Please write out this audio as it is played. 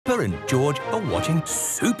Peppa and George are watching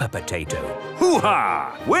Super Potato.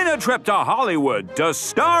 Hoo-ha! Win a trip to Hollywood to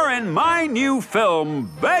star in my new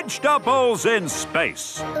film, Vegetables in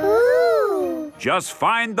Space. Ooh! Just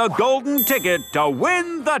find the golden ticket to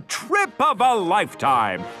win the trip of a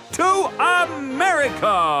lifetime to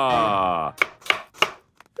America!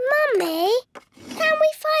 Mummy, can we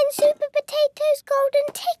find Super Potato's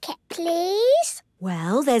golden ticket, please?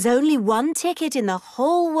 Well, there's only one ticket in the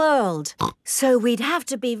whole world, so we'd have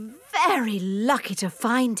to be very lucky to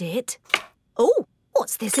find it. Oh,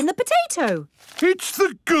 what's this in the potato? It's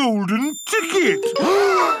the golden ticket! Does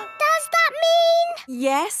that mean?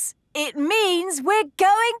 Yes, it means we're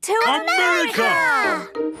going to America!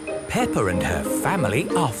 Peppa and her family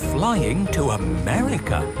are flying to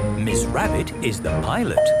America. Miss Rabbit is the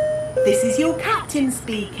pilot. This is your captain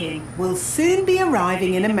speaking. We'll soon be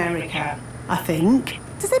arriving in America, I think.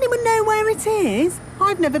 Does anyone know where it is?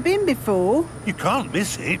 I've never been before. You can't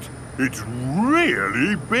miss it. It's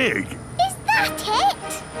really big. Is that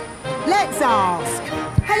it? Let's ask.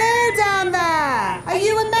 Hello down there. Are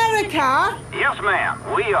you America? Yes, ma'am,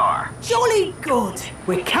 we are. Jolly good.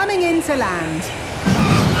 We're coming in to land.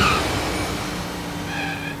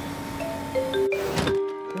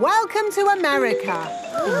 Welcome to America.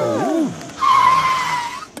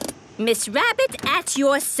 Miss Rabbit at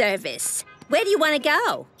your service. Where do you want to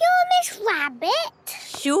go? You're Miss Rabbit?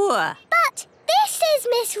 Sure. But this is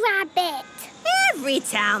Miss Rabbit. Every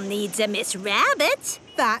town needs a Miss Rabbit.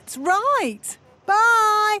 That's right.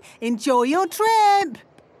 Bye. Enjoy your trip.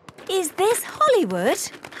 Is this Hollywood?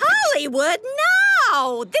 Hollywood?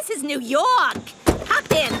 No! This is New York.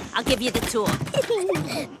 Hop in. I'll give you the tour.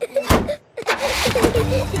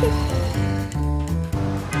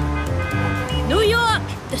 New York,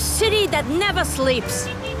 the city that never sleeps.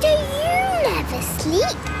 Do you never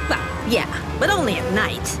sleep? Well, yeah, but only at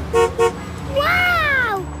night.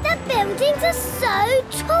 Wow! The buildings are so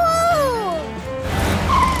tall!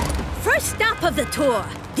 First stop of the tour,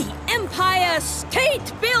 the Empire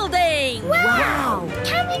State Building! Wow!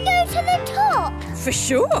 Can we go to the top? For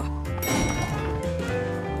sure.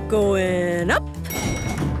 Going up.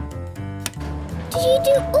 Do you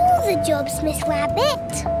do all the jobs, Miss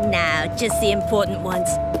Rabbit? Now, just the important ones.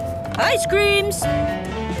 Ice creams!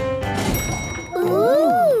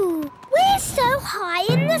 Ooh! We're so high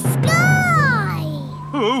in the sky!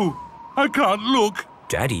 Oh, I can't look.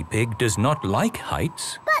 Daddy Pig does not like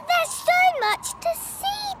heights. But there's so much to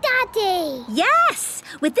see, Daddy! Yes!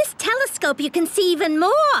 With this telescope, you can see even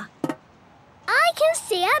more. I can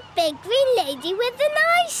see a big green lady with an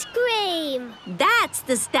ice cream. That's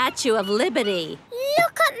the Statue of Liberty.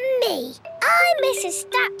 Look at me. I'm Mrs.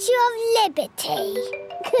 Statue of Liberty.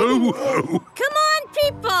 Oh. Come on,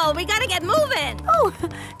 people. We gotta get moving. Oh,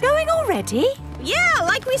 going already? Yeah,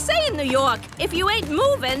 like we say in New York, if you ain't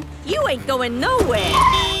moving, you ain't going nowhere.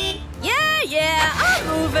 Yeah, I'm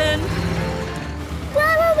moving.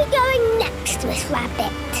 Where are we going next, Miss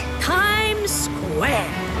Rabbit? Times Square.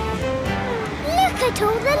 Look at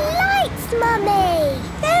all the lights, Mummy.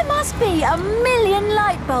 There must be 1,000,000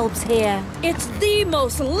 light bulbs here. It's the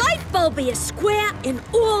most light bulbiest square in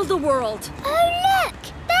all the world. Oh, look.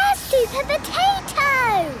 There's Super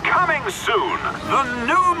Potato. Coming soon, the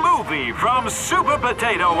new movie from Super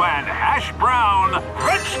Potato and Hash Brown,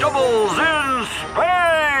 Vegetables in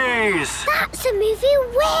Space! That's a movie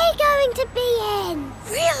we're going to be in.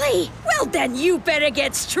 Really? Well, then you better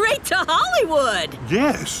get straight to Hollywood.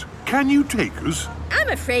 Yes. Can you take us? I'm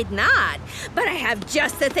afraid not, but I have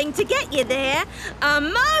just the thing to get you there. A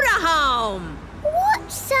motorhome.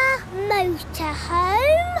 What's a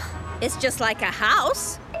motorhome? It's just like a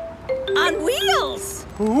house on wheels.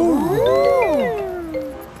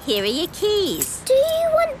 Ooh. Here are your keys. Do you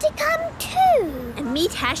want to come too? And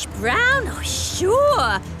meet Hash Brown? Oh,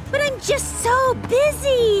 sure. But I'm just so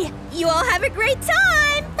busy. You all have a great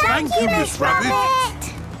time. Thank you, Miss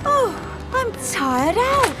Rabbit. Oh, I'm tired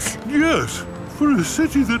out. Yes. For a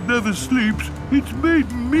city that never sleeps, it's made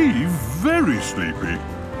me very sleepy.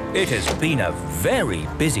 It has been a very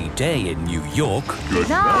busy day in New York. Good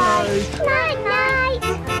night. Night-night.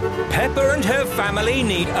 Peppa and her family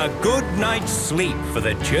need a good night's sleep for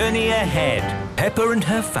the journey ahead. Peppa and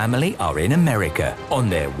her family are in America, on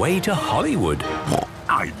their way to Hollywood.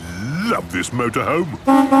 I love this motorhome.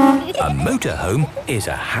 A motorhome is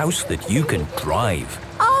a house that you can drive.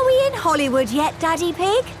 Are we in Hollywood yet, Daddy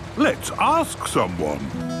Pig? Let's ask someone.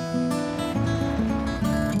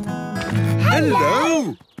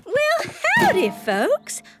 Hello. Well, howdy,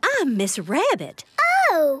 folks. I'm Miss Rabbit.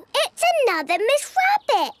 Oh, it's another Miss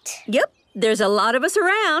Rabbit. Yep, there's a lot of us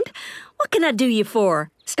around. What can I do you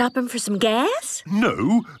for? Stopping for some gas?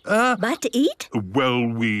 No, Bite to eat? well,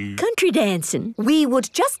 we... Country dancing? We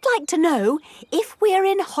would just like to know if we're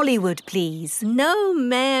in Hollywood, please. No,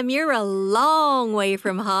 ma'am, you're a long way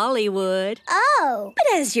from Hollywood. Oh. But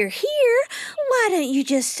as you're here, why don't you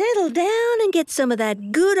just settle down and get some of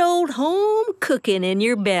that good old home cooking in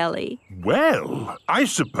your belly? Well, I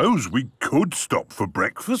suppose we could stop for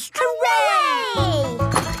breakfast. Hooray!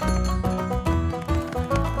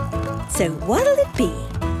 So what'll it be?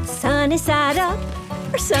 Sunny side up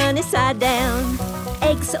or sunny side down?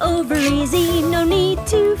 Eggs over easy, no need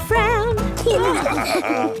to frown.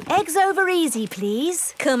 Eggs over easy,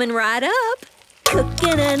 please. Coming right up,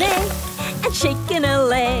 cooking an egg and shaking a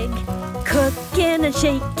leg. Cooking and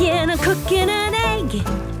shaking and cooking an egg.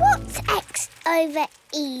 What's X over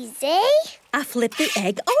easy? I flip the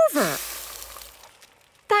egg over.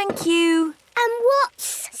 Thank you. And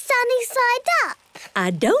what's sunny side up?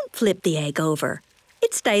 I don't flip the egg over.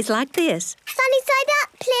 It stays like this. Sunny side up,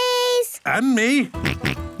 please. And me.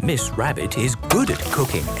 Miss Rabbit is good at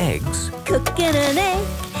cooking eggs. Cooking an egg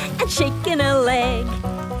and shaking a leg.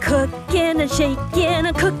 Cooking and shaking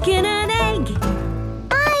and cooking an egg.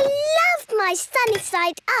 I love my sunny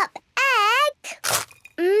side up egg.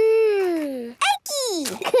 Eggy.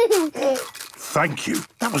 Thank you.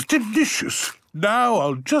 That was delicious. Now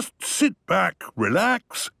I'll just sit back,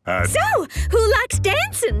 relax, and... So, who likes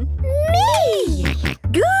dancing? Me.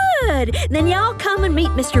 Good. Then y'all come and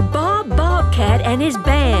meet Mr. Bob Bobcat and his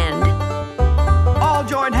band. All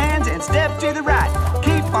join hands and step to the right.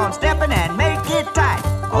 Keep on stepping and make it tight.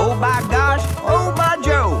 Oh my gosh, oh my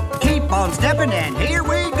Joe. Keep on stepping and here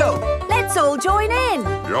we go. Let's all join in.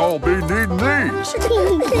 Y'all be needing these.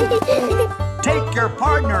 Take your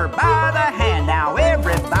partner by the hand. Now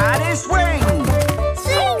everybody swing.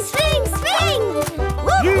 Swing, swing, swing.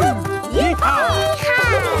 Whoop, whoop. Yeehaw!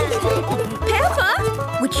 Peppa,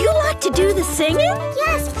 would you like to do the singing?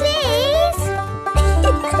 Yes, please.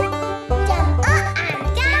 Jump up and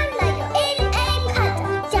down like you're in a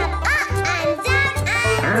puddle. Jump up and down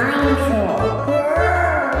and...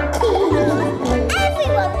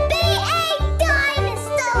 Everyone be a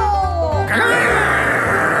dinosaur!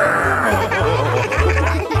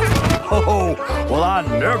 Oh, well, I've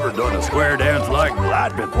never done a square dance like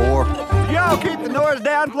that before. Y'all keep the noise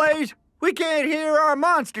down, please. We can't hear our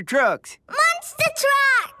monster trucks. Monster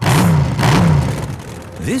truck!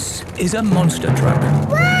 This is a monster truck.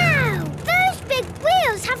 Wow! Those big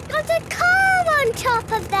wheels have got a car on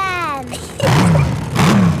top of them.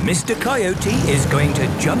 Mr. Coyote is going to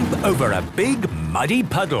jump over a big muddy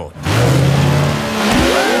puddle.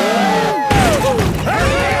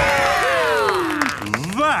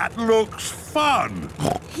 That looks fun.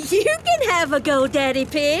 You can have a go, Daddy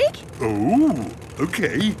Pig. Oh,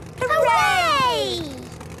 okay. Hooray!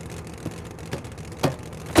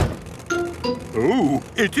 Oh,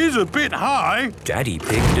 it is a bit high. Daddy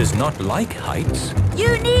Pig does not like heights.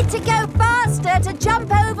 You need to go faster to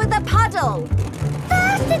jump over the puddle.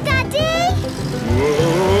 Faster, Daddy!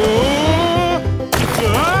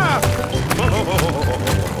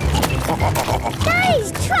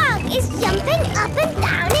 Daddy's truck is jumping up and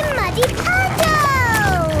down in muddy puddles.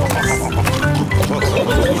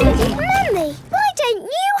 Mummy, why don't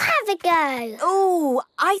you have a go? Oh,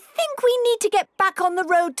 I think we need to get back on the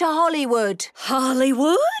road to Hollywood.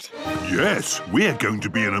 Hollywood? Yes, we're going to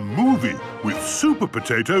be in a movie with Super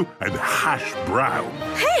Potato and Hash Brown.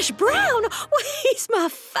 Hash Brown? Well, he's my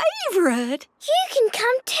favourite. You can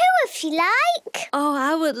come too if you like. Oh,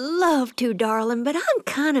 I would love to, darling, but I'm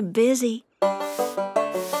kind of busy.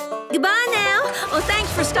 Goodbye now. Oh,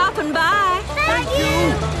 thanks for stopping by. Thank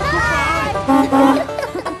you. Bye.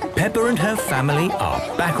 Peppa and her family are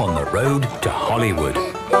back on the road to Hollywood.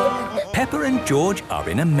 Peppa and George are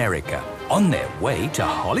in America, on their way to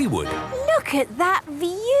Hollywood. Look at that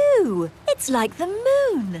view. It's like the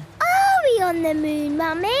moon. Are we on the moon,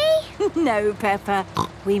 Mummy? No, Peppa.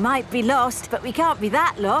 We might be lost, but we can't be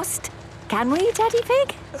that lost. Can we, Daddy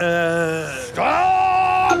Pig?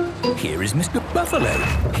 Stop! Here is Mr. Buffalo.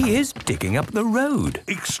 He is digging up the road.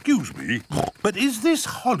 Excuse me, but is this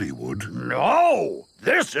Hollywood? No,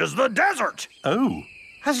 this is the desert. Oh,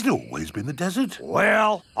 has it always been the desert?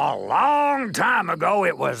 Well, a long time ago,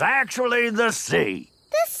 it was actually the sea.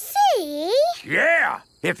 The sea? Yeah,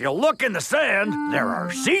 if you look in the sand, there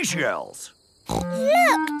are seashells.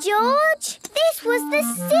 Look, George. This was the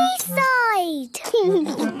seaside.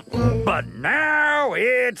 But now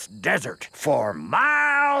it's desert for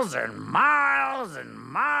miles and miles and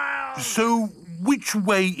miles. So, which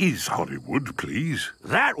way is Hollywood, please?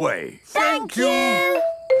 That way. Thank you.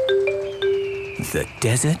 The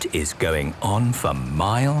desert is going on for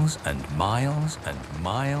miles and miles and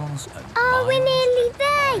miles and Are we nearly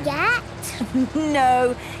there yet?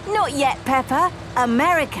 No, not yet, Peppa.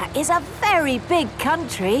 America is a very big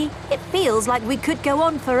country. It feels like we could go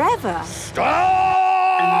on forever.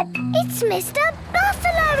 Stop! It's Mr.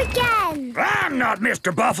 Buffalo again. I'm not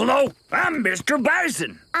Mr. Buffalo. I'm Mr.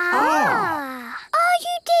 Bison. Ah. Are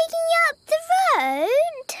you digging up the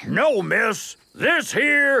road? No, miss. This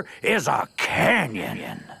here is a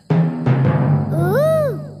canyon.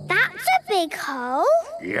 Ooh, that's a big hole.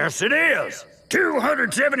 Yes, it is.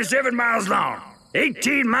 277 miles long,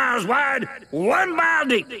 18 miles wide, 1 mile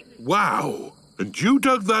deep. Wow. And you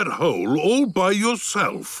dug that hole all by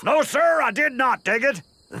yourself? No, sir, I did not dig it.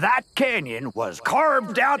 That canyon was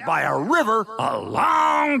carved out by a river a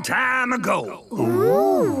long time ago.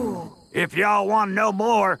 Ooh. If y'all want to know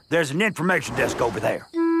more, there's an information desk over there.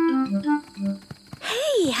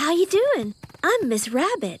 Hey, how you doing? I'm Miss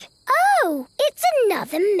Rabbit. Oh, it's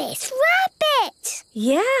another Miss Rabbit.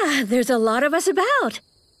 Yeah, there's a lot of us about.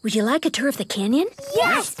 Would you like a tour of the canyon?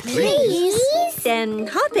 Yes, please. Then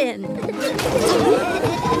hop in.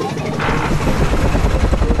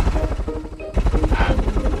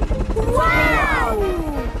 Wow!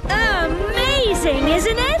 Amazing,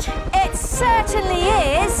 isn't it? It certainly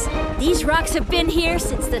is. These rocks have been here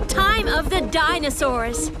since the time of the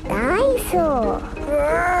dinosaurs. Dinosaur.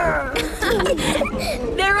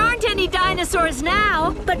 There aren't any dinosaurs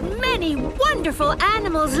now, but many wonderful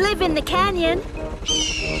animals live in the canyon.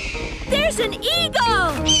 There's an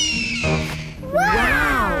eagle!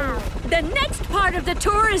 Wow! The next part of the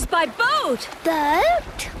tour is by boat.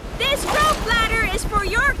 Boat? This rope ladder is for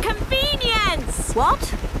your convenience.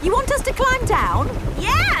 What? You want us to climb down?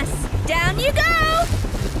 Yes! Down you go!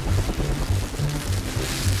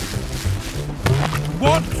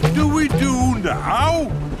 What do we do now?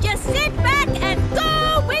 Just sit back and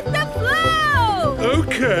go with the flow!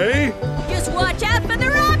 Okay. Just watch out for the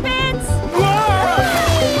rapids!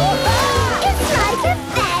 It's like a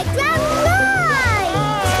fairground ride!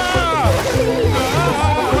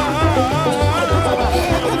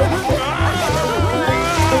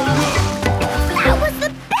 That was the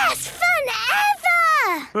best fun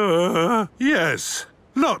ever! Yes.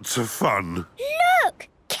 Lots of fun. Look!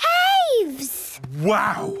 Caves!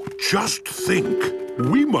 Wow. Just think.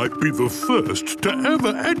 We might be the first to ever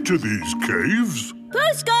enter these caves.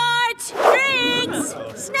 Postcards! Drinks!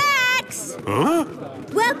 Snacks! Huh?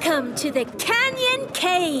 Welcome to the Canyon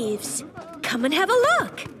Caves. Come and have a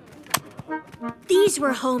look. These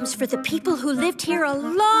were homes for the people who lived here a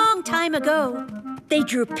long time ago. They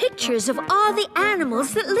drew pictures of all the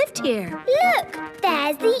animals that lived here. Look!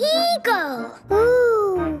 There's the eagle!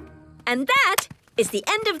 Ooh! And that is the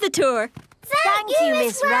end of the tour. Thank you,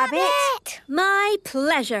 Miss Rabbit! My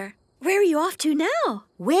pleasure. Where are you off to now?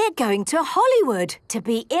 We're going to Hollywood to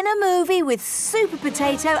be in a movie with Super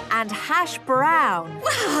Potato and Hash Brown.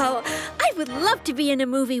 Wow, I would love to be in a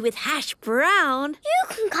movie with Hash Brown. You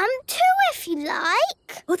can come too if you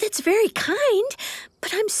like. Oh, that's very kind,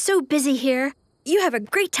 but I'm so busy here. You have a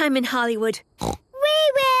great time in Hollywood. We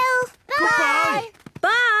will. Bye.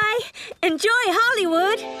 Bye. Enjoy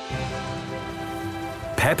Hollywood.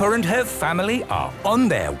 Peppa and her family are on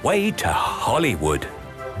their way to Hollywood.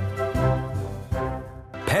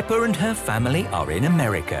 Peppa and her family are in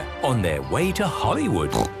America on their way to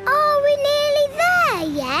Hollywood. Are we nearly there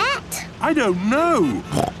yet? I don't know.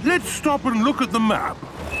 Let's stop and look at the map.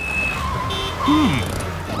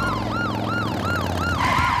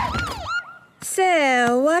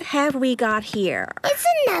 So, what have we got here? It's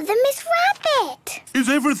another Miss Rabbit. Is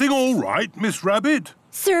everything all right, Miss Rabbit?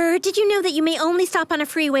 Sir, did you know that you may only stop on a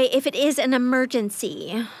freeway if it is an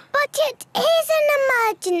emergency? But it is an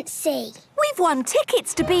emergency. We've won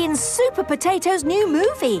tickets to be in Super Potato's new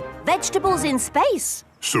movie, Vegetables in Space.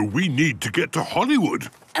 So we need to get to Hollywood.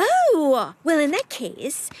 Oh, well, in that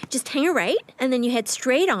case, just hang a right and then you head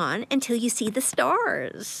straight on until you see the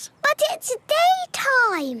stars. But it's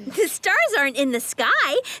daytime. The stars aren't in the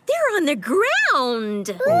sky, they're on the ground.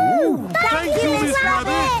 Ooh, Thank you, Miss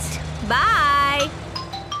Rabbit. Bye.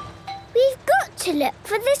 We've got to look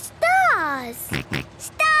for the stars.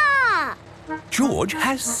 Star! George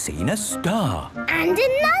has seen a star. And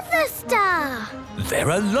another star.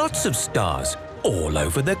 There are lots of stars all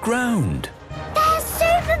over the ground. There's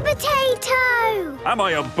Super Potato. Am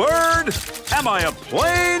I a bird? Am I a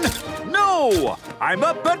plane? No! I'm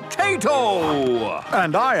a potato!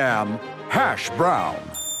 And I am Hash Brown.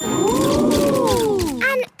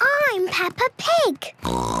 And I'm Peppa Pig.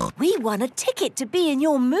 We won a ticket to be in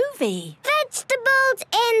your movie. Vegetables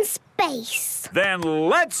in space. Then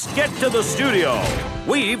let's get to the studio.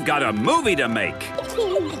 We've got a movie to make.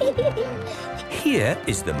 Here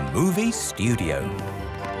is the movie studio.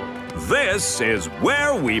 This is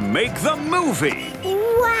where we make the movie.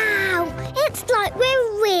 Wow! It's like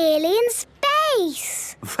we're really in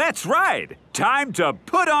space. That's right. Time to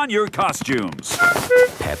put on your costumes.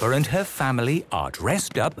 Peppa and her family are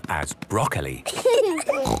dressed up as broccoli. You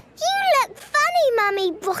look funny,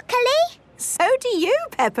 Mummy Broccoli. So do you,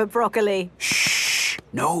 Peppa Broccoli. Shh!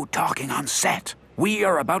 No talking on set. We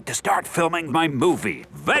are about to start filming my movie,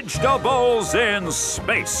 Vegetables in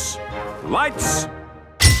Space. Lights,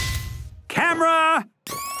 camera,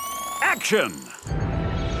 action!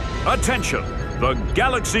 Attention! The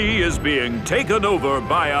galaxy is being taken over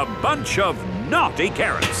by a bunch of naughty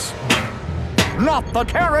carrots. Not the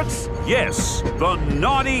carrots! Yes, the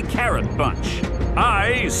naughty carrot bunch.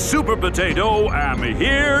 I, Super Potato, am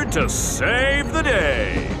here to save the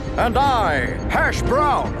day. And I, Hash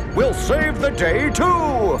Brown, will save the day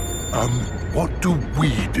too! What do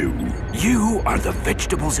we do? You are the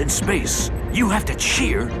vegetables in space. You have to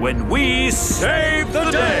cheer when we save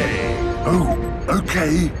the day. Oh,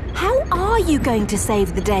 okay. How are you going to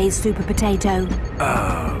save the day, Super Potato?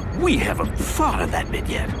 We haven't thought of that bit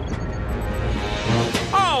yet.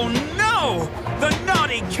 Oh no! The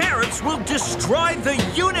naughty carrots will destroy the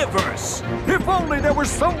universe. If only there was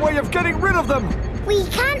some way of getting rid of them! We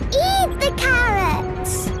can't eat the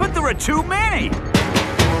carrots. But there are too many.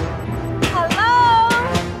 Hello?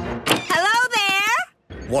 Hello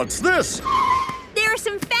there? What's this? There are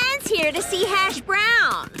some fans here to see Hash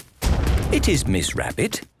Brown. It is Miss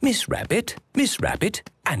Rabbit, Miss Rabbit, Miss Rabbit,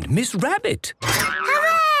 and Miss Rabbit.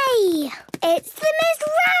 Hooray! It's the Miss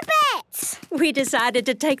Rabbit. We decided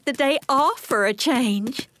to take the day off for a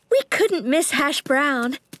change. We couldn't miss Hash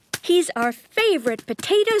Brown. He's our favorite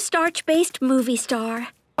potato starch-based movie star.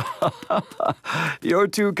 You're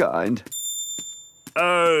too kind.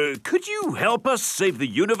 Could you help us save the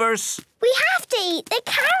universe? We have to eat the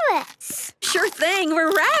carrots. Sure thing,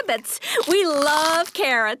 we're rabbits. We love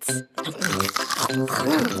carrots. Save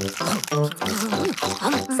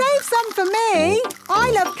some for me.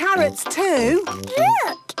 I love carrots too.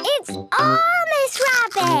 Look, it's our Miss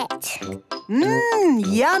Rabbit.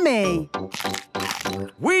 Yummy.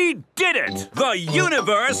 We did it! The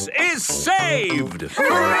universe is saved!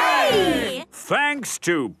 Hooray! Thanks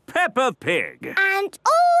to Peppa Pig. And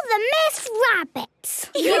all the Miss Rabbits.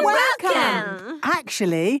 You're welcome.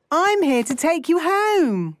 Actually, I'm here to take you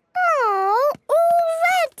home. Oh,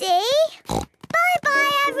 already?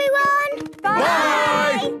 Bye-bye, everyone.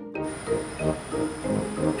 Bye!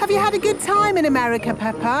 Have you had a good time in America,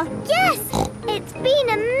 Peppa? Yes, it's been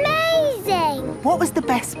amazing. What was the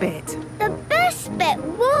best bit? The best bit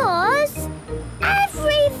was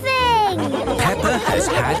everything. Peppa has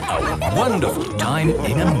had a wonderful time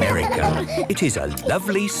in America. It is a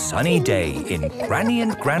lovely sunny day in Granny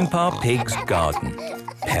and Grandpa Pig's garden.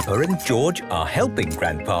 Peppa and George are helping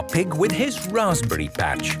Grandpa Pig with his raspberry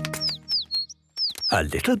patch. A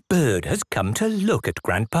little bird has come to look at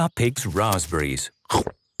Grandpa Pig's raspberries.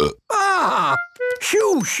 Ah!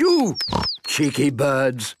 Shoo, shoo! Cheeky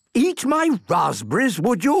birds. Eat my raspberries,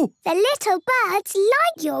 would you? The little birds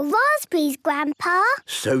like your raspberries, Grandpa.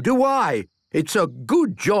 So do I. It's a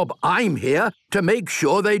good job I'm here to make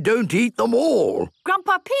sure they don't eat them all.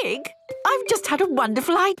 Grandpa Pig, I've just had a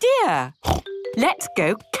wonderful idea. Let's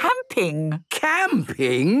go camping.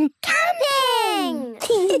 Camping? Camping!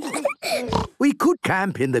 We could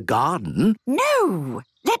camp in the garden. No,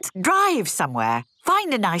 let's drive somewhere.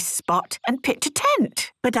 Find a nice spot and pitch a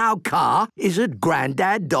tent. But our car is at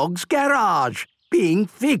Grandad Dog's garage, being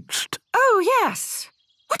fixed. Oh, yes.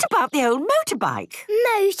 What about the old motorbike?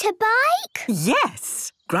 Motorbike?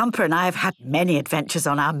 Yes. Grandpa and I have had many adventures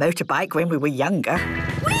on our motorbike when we were younger.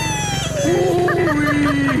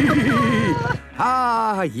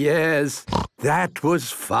 Ah, yes. That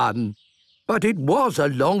was fun. But it was a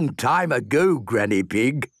long time ago, Granny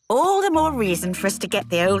Pig. All the more reason for us to get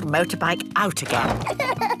the old motorbike out again.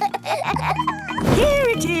 Here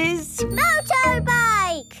it is.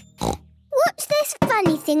 Motorbike! What's this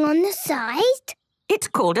funny thing on the side? It's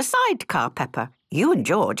called a sidecar, Peppa. You and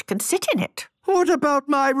George can sit in it. What about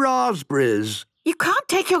my raspberries? You can't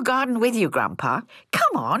take your garden with you, Grandpa.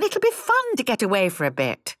 Come on, it'll be fun to get away for a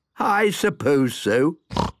bit. I suppose so.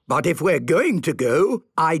 But if we're going to go,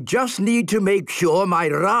 I just need to make sure my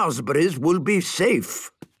raspberries will be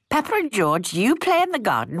safe. Peppa and George, you play in the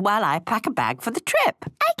garden while I pack a bag for the trip.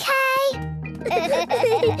 OK.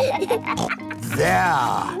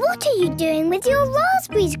 there. What are you doing with your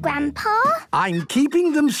raspberries, Grandpa? I'm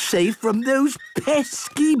keeping them safe from those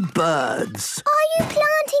pesky birds. Are you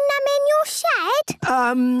planting them in your shed?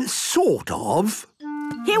 Sort of.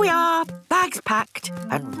 Here we are, bags packed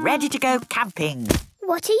and ready to go camping.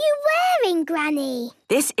 What are you wearing, Granny?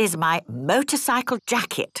 This is my motorcycle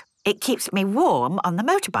jacket. It keeps me warm on the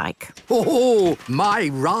motorbike. Oh, my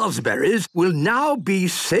raspberries will now be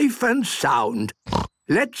safe and sound.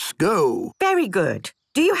 Let's go. Very good.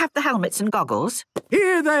 Do you have the helmets and goggles?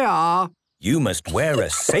 Here they are. You must wear a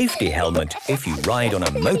safety helmet if you ride on a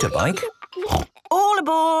motorbike. All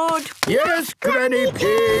aboard! Yes, Granny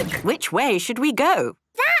Pig. Which way should we go?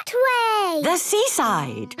 That way! The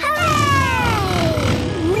seaside.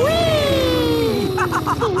 Hooray! Whee!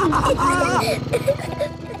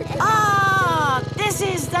 Ah, this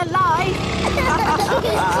is the life!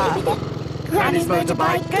 Granny's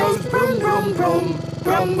motorbike goes brum, brum, brum.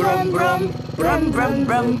 Brum, brum, brum. Brum, brum,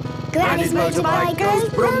 brum. Granny's motorbike goes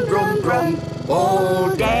brum, brum, brum. All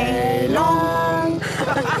day long.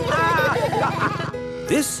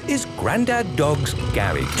 This is Grandad Dog's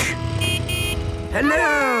garage.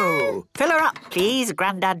 Hello. Fill her up, please,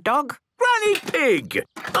 Grandad Dog. Granny Pig,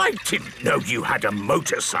 I didn't know you had a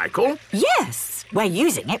motorcycle. Yes, we're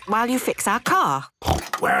using it while you fix our car.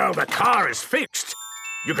 Well, the car is fixed.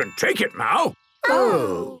 You can take it now.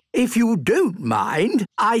 Oh. If you don't mind,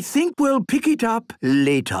 I think we'll pick it up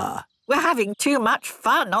later. We're having too much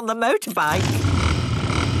fun on the motorbike.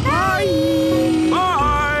 Bye.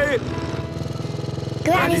 Bye.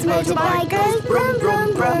 Granny's motorbike goes brum,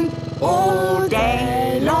 brum, brum. All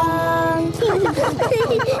day long.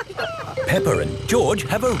 Peppa and George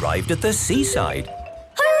have arrived at the seaside.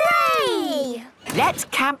 Hooray! Let's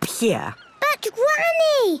camp here. But,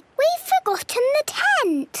 Granny, we've forgotten the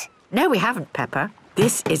tent. No, we haven't, Peppa.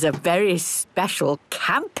 This is a very special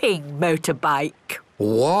camping motorbike.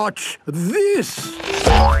 Watch this.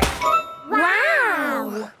 Wow!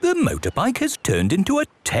 The motorbike has turned into a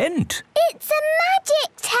tent. It's a magic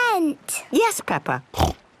tent. Yes, Peppa.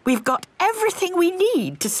 We've got everything we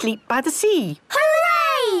need to sleep by the sea.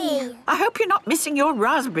 Hooray! I hope you're not missing your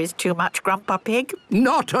raspberries too much, Grandpa Pig.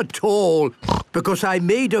 Not at all, because I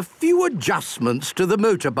made a few adjustments to the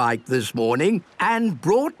motorbike this morning and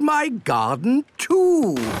brought my garden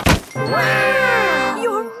too. Wow!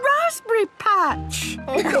 Your raspberry patch.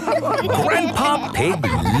 Grandpa Pig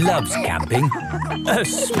loves camping,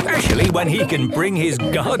 especially when he can bring his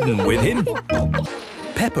garden with him.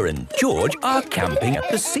 Peppa and George are camping at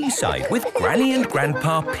the seaside with Granny and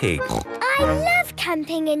Grandpa Pig. I love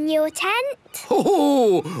camping in your tent.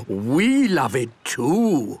 Oh, we love it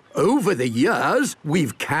too. Over the years,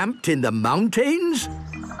 we've camped in the mountains,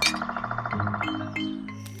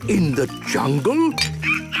 in the jungle.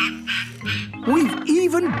 We've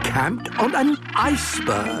even camped on an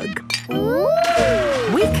iceberg. Ooh.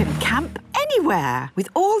 We can camp anywhere with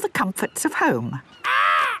all the comforts of home.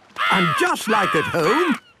 And just like at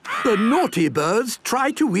home, the naughty birds try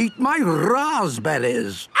to eat my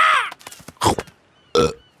raspberries.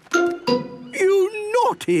 You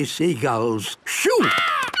naughty seagulls! Shoo!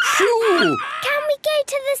 Shoo! Can we go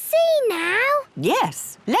to the sea now?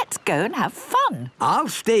 Yes, let's go and have fun. I'll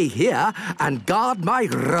stay here and guard my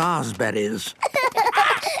raspberries.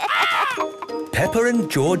 Peppa and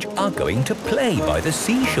George are going to play by the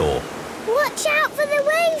seashore. Watch out for the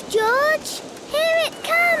waves, George. Here it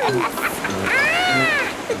comes. Ah!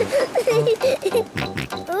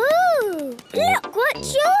 Ooh, look what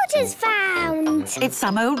George has found. It's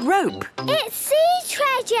some old rope. It's sea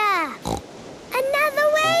treasure. Another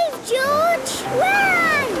wave, George.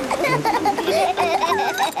 Run!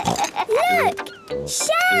 Look,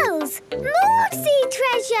 shells. More sea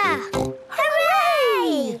treasure.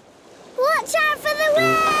 Hooray! Watch out for the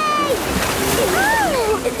wave! Oh!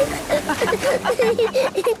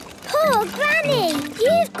 Poor Granny,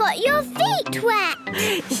 you've got your feet wet.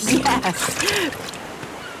 Yes.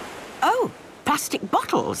 Oh, plastic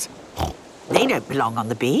bottles. They don't belong on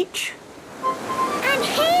the beach. And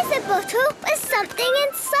here's a bottle with something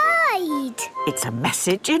inside. It's a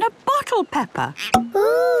message in a bottle, Peppa.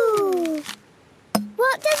 Ooh.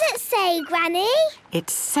 What does it say, Granny? It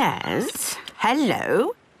says,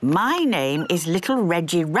 "Hello, my name is Little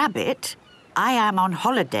Reggie Rabbit. I am on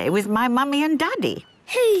holiday with my mummy and daddy."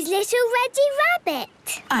 Who's Little Reggie Rabbit?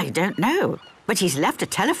 I don't know, but he's left a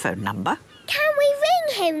telephone number. Can we ring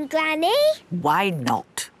him, Granny? Why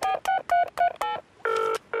not?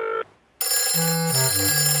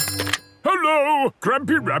 Hello,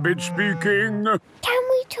 Grampy Rabbit speaking. Can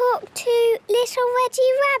we talk to Little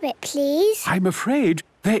Reggie Rabbit, please? I'm afraid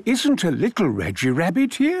there isn't a little Reggie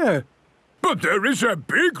Rabbit here. But there is a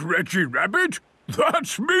big Reggie Rabbit.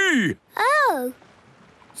 That's me. Oh.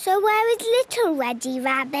 So where is little Reggie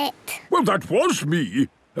Rabbit? Well, that was me.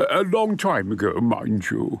 A long time ago, mind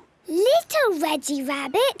you. Little Reggie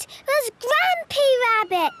Rabbit was Grampy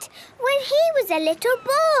Rabbit when he was a little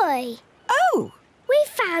boy. Oh! We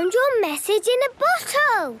found your message in a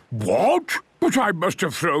bottle. What? But I must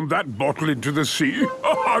have thrown that bottle into the sea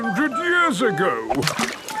 100 years ago.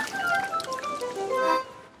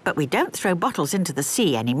 But we don't throw bottles into the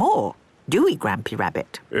sea anymore, do we, Grampy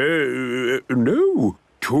Rabbit? No.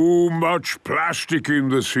 Too much plastic in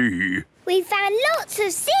the sea. We found lots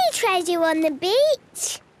of sea treasure on the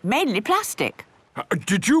beach. Mainly plastic.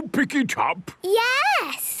 Did you pick it up?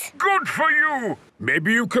 Yes. Good for you.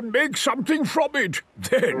 Maybe you can make something from it.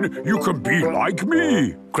 Then you can be like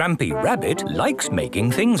me. Grampy Rabbit likes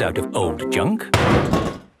making things out of old junk.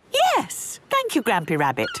 Yes. Thank you, Grampy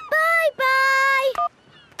Rabbit. Bye-bye.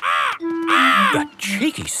 The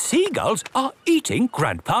cheeky seagulls are eating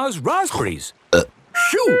Grandpa's raspberries.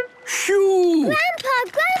 Shoo! Shoo! Grandpa!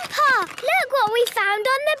 Look what we found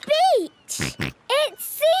on the beach. It's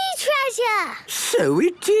sea treasure. So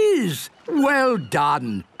it is. Well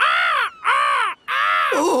done.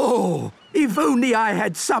 Oh, if only I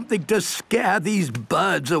had something to scare these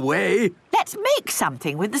birds away. Let's make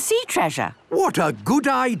something with the sea treasure. What a good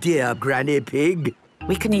idea, Granny Pig.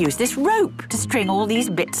 We can use this rope to string all these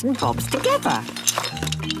bits and bobs together.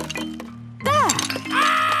 There.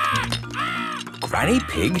 Granny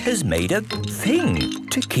Pig has made a thing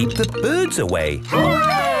to keep the birds away.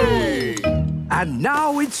 Hooray! And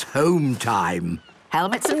now it's home time.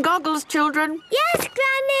 Helmets and goggles, children. Yes,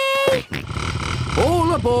 Granny.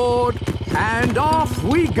 All aboard and off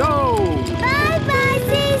we go. Bye-bye,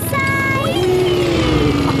 Seaside.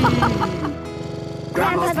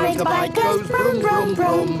 Grandpa's motorbike goes brum, brum,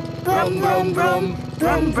 brum. Brum, brum, brum.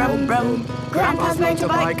 Brum, brum, brum. Grandpa's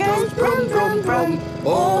motorbike goes brum, brum, brum.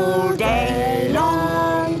 All day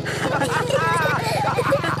long.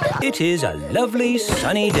 It is a lovely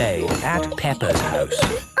sunny day at Peppa's house.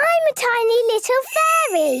 I'm a tiny little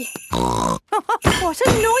fairy. What a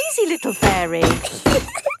noisy little fairy.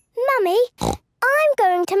 Mummy, I'm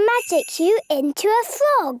going to magic you into a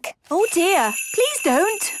frog. Oh dear, please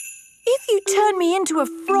don't. If you turn me into a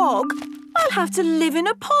frog, I'll have to live in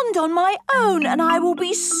a pond on my own and I will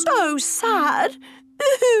be so sad.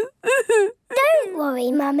 Don't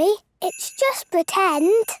worry, Mummy. It's just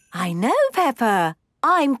pretend. I know, Peppa.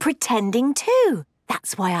 I'm pretending too.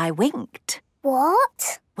 That's why I winked.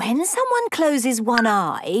 What? When someone closes one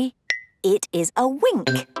eye, it is a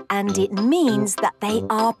wink, and it means that they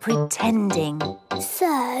are pretending.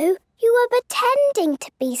 So, you were pretending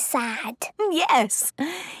to be sad? Yes,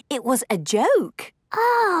 it was a joke.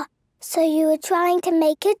 Ah, so you were trying to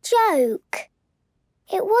make a joke.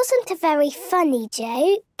 It wasn't a very funny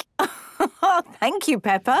joke. Thank you,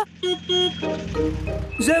 Peppa.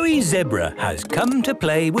 Zoe Zebra has come to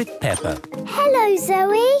play with Peppa. Hello,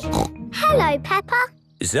 Zoe. Hello, Peppa.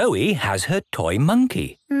 Zoe has her toy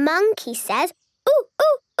monkey. Monkey says, ooh,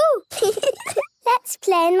 ooh, ooh. Let's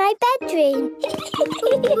play in my bedroom.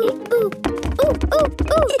 Ooh, ooh, ooh,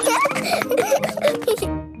 ooh.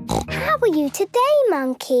 How are you today,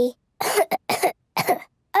 Monkey?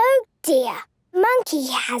 Oh, dear. Monkey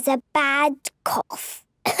has a bad cough.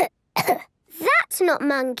 That's not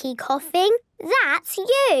Monkey coughing. That's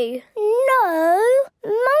you. No,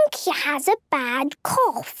 Monkey has a bad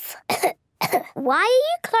cough. Why are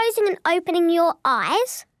you closing and opening your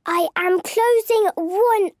eyes? I am closing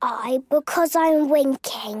one eye because I'm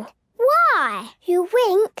winking. Why? You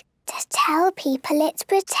wink to tell people it's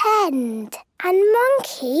pretend. And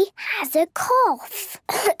Monkey has a cough.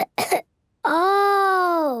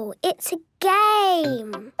 Oh, it's a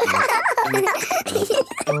game.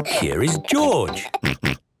 Here is George.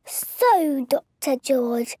 So, Dr.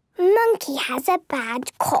 George, Monkey has a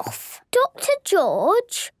bad cough. Dr.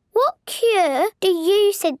 George, what cure do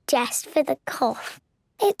you suggest for the cough?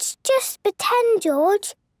 It's just pretend,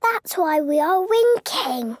 George. That's why we are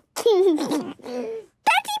winking.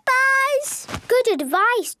 Daddy Buzz! Good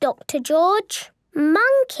advice, Dr. George.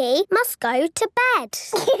 Monkey must go to bed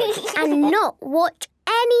and not watch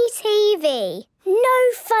any TV.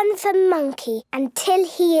 No fun for Monkey until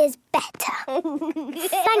he is better.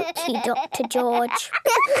 Thank you, Dr. George.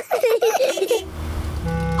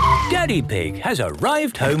 Daddy Pig has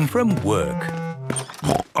arrived home from work.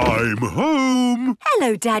 I'm home.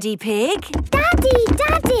 Hello, Daddy Pig. Daddy!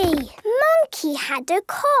 Monkey had a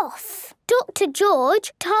cough. Dr.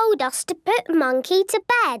 George told us to put Monkey to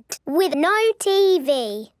bed with no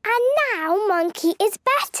TV. And now Monkey is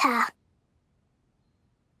better.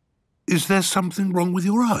 Is there something wrong with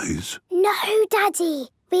your eyes? No, No, Daddy.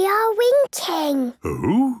 We are winking.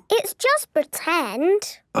 Oh? It's just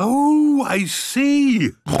pretend. Oh, I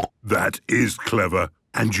see. That is clever.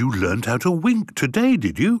 And you learnt how to wink today,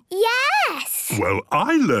 did you? Yes. Well,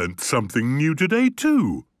 I learnt something new today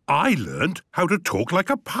too. I learnt how to talk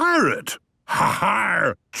like a pirate.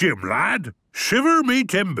 Ha-ha! Jim lad, shiver me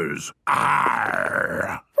timbers.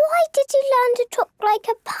 Arr! Why did you learn to talk like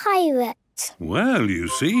a pirate? Well, you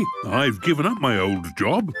see, I've given up my old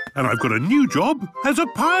job and I've got a new job as a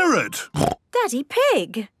pirate. Daddy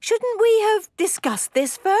Pig, shouldn't we have discussed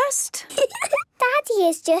this first? Daddy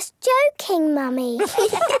is just joking, Mummy.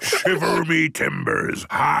 Shiver me timbers.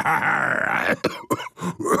 Oh,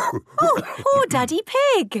 Daddy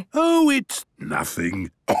Pig. Oh, it's nothing.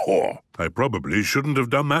 Oh, I probably shouldn't have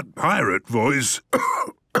done that pirate voice.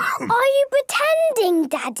 Are you pretending,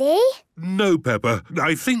 Daddy? No, Peppa.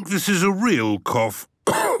 I think this is a real cough.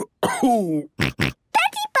 Daddy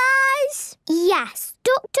Buzz! Yes,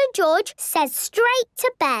 Dr. George says straight to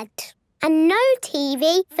bed. And no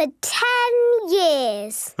TV for 10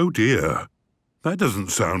 years. Oh, dear. That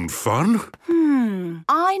doesn't sound fun.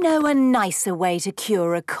 I know a nicer way to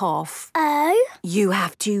cure a cough. Oh? You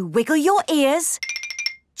have to wiggle your ears,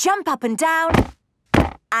 jump up and down,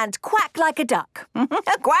 and quack like a duck.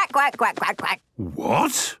 Quack, quack, quack, quack, quack.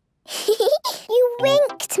 What? You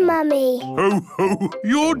winked, Mummy. Ho, ho,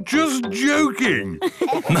 you're just joking.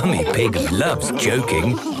 Mummy Pig loves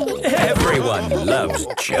joking. Everyone loves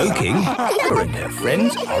joking. Her and her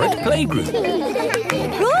friends are at playgroup.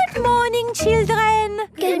 Good morning, children.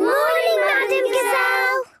 Good morning, Madam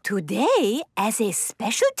Gazelle. Today, as a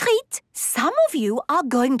special treat, some of you are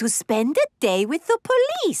going to spend a day with the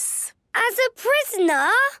police. As a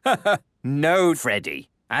prisoner? No, Freddy.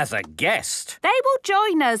 As a guest. They will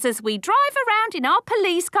join us as we drive around in our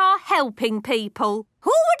police car helping people. Who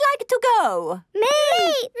would like to go? Me!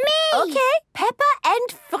 OK, Peppa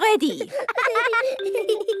and Freddy.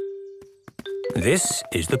 This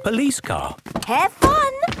is the police car. Have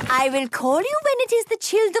fun. I will call you when it is the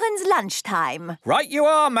children's lunchtime. Right you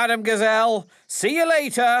are, Madam Gazelle. See you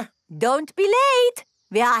later. Don't be late.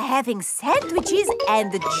 We are having sandwiches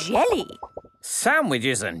and jelly.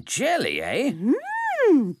 Sandwiches and jelly, eh?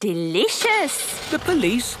 Delicious. The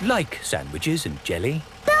police like sandwiches and jelly.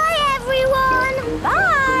 Bye, everyone.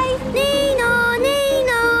 Bye. Nina,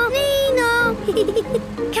 Nina, Nina.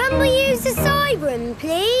 Can we use the siren,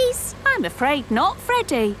 please? I'm afraid not,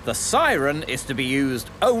 Freddy. The siren is to be used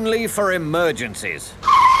only for emergencies.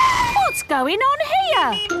 What's going on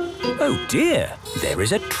here? Oh dear, there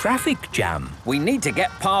is a traffic jam. We need to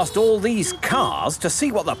get past all these cars to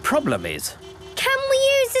see what the problem is. Can we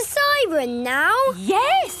use the siren now?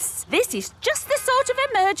 Yes! This is just the sort of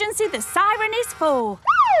emergency the siren is for.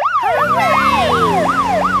 Hooray!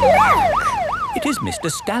 Look! It is Mr.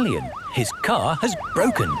 Stallion. His car has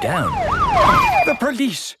broken down. The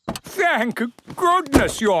police! Thank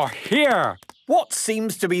goodness you're here. What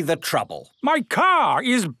seems to be the trouble? My car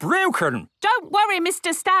is broken. Don't worry,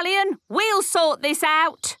 Mr. Stallion. We'll sort this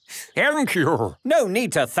out. Thank you. No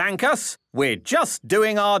need to thank us. We're just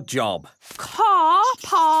doing our job. Car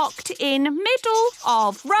parked in middle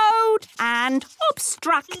of road and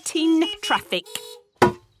obstructing traffic.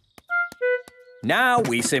 Now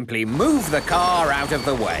we simply move the car out of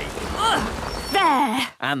the way. There.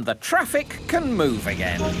 And the traffic can move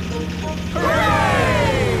again. Hooray!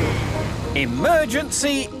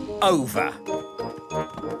 Emergency over.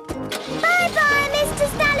 Bye-bye, Mr.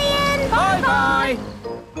 Stallion. Bye-bye.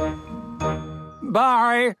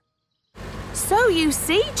 Bye. So you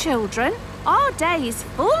see, children, our day is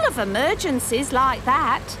full of emergencies like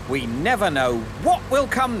that. We never know what will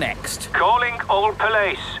come next. Calling all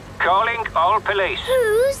police. Calling all police.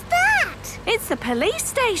 Who's that? It's the police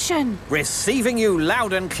station. Receiving you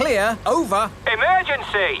loud and clear. Over.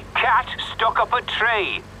 Emergency! Cat stuck up a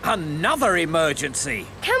tree. Another emergency.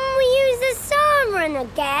 Can we use the siren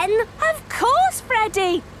again? Of course,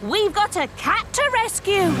 Freddy. We've got a cat to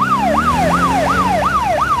rescue.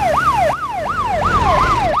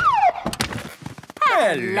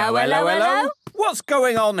 Hello, hello, hello. What's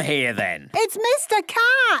going on here, then? It's Mr.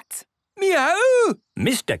 Cat. Meow.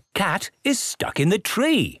 Mr. Cat is stuck in the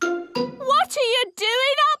tree. What are you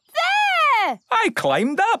doing up there? I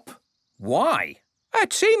climbed up. Why?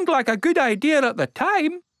 It seemed like a good idea at the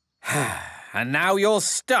time. And now you're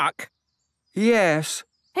stuck? Yes.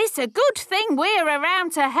 It's a good thing we're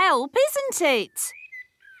around to help, isn't it?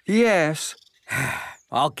 Yes.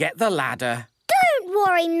 I'll get the ladder. Don't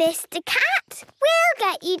worry, Mr. Cat. We'll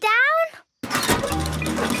get you down.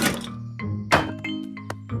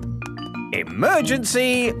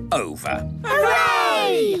 Emergency over.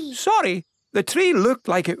 Hooray! Sorry, The tree looked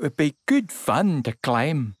like it would be good fun to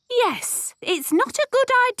climb. Yes, it's not a good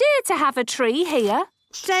idea to have a tree here.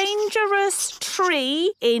 Dangerous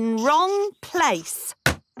tree in wrong place.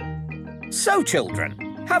 So,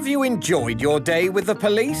 children, have you enjoyed your day with the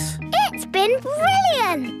police? It's been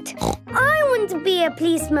brilliant! I want to be a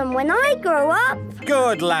policeman when I grow up.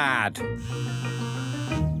 Good lad. Calling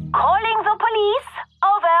the police.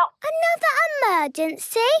 Over. Another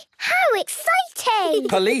emergency? How exciting!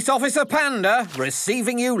 Police Officer Panda,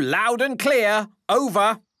 receiving you loud and clear.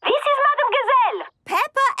 Over. This is Madame Gazelle.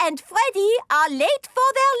 Peppa and Freddy are late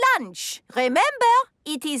for their lunch. Remember,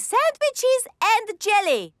 it is sandwiches and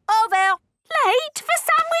jelly. Over. Late for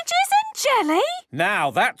sandwiches and jelly? Now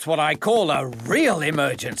that's what I call a real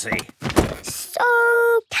emergency. So,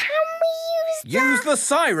 can we Use the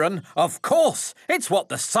siren? Of course. It's what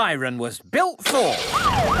the siren was built for.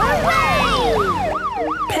 Hooray!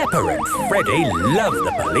 Peppa and Freddy love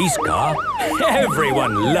the police car.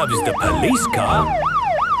 Everyone loves the police car.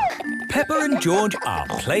 Peppa and George are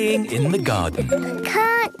playing in the garden.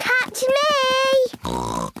 Can't catch me!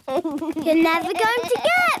 You're never going to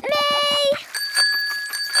get me!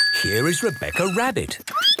 Here is Rebecca Rabbit.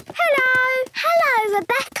 Hello! Hello,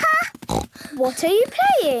 Rebecca! What are you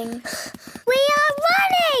playing? We are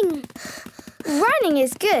running! Running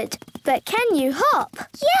is good, but can you hop?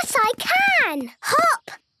 Yes, I can!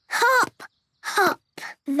 Hop! Hop! Hop!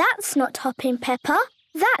 That's not hopping, Peppa.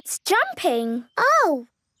 That's jumping. Oh!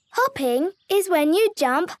 Hopping is when you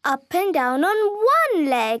jump up and down on one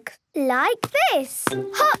leg, like this.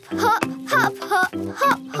 Hop, hop, hop, hop,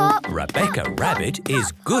 hop, hop. Rebecca Rabbit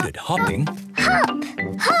is good at hopping. Hop!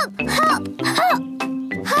 Hop, hop, hop!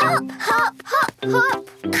 Hop, hop, hop, hop!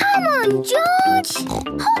 Come on, George!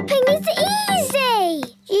 Hopping is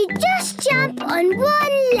easy! You just jump on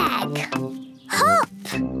one leg. Hop!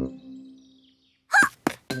 Hop!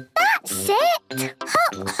 That's it!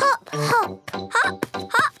 Hop, hop, hop! Hop,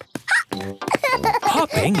 hop, hop!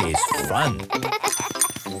 Hopping is fun.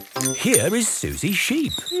 Here is Susie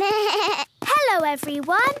Sheep. Hello,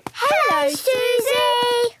 everyone. Hello,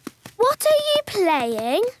 Susie! What are you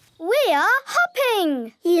playing? We are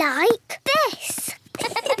hopping. Like this.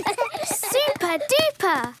 Super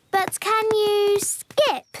duper. But can you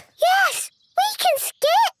skip? Yes, we can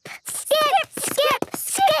skip. Skip, skip,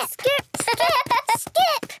 skip, skip, skip,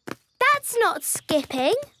 skip. That's not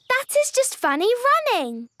skipping. That is just funny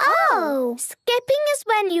running. Oh. Skipping is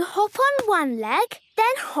when you hop on one leg,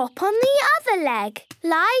 then hop on the other leg.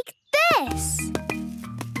 Like this.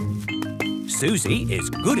 Susie is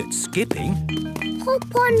good at skipping.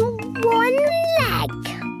 Hop on one leg.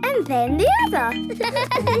 And then the other.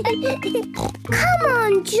 Come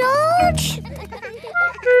on, George.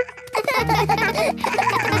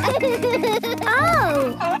 Oh.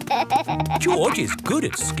 George is good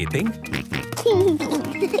at skipping.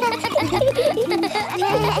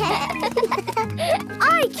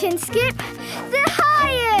 I can skip the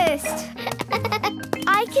highest.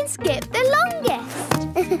 I can skip the longest.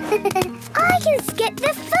 I can skip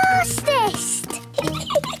the fastest.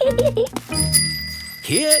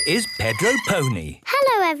 Here is Pedro Pony.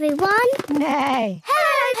 Hello, everyone. Nay.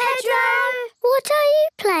 Hello, Pedro. What are you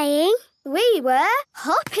playing? We were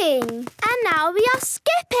hopping, and now we are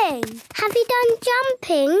skipping. Have you done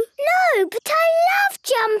jumping? No, but I love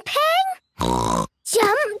jumping.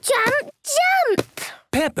 Jump, jump, jump.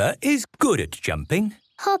 Peppa is good at jumping.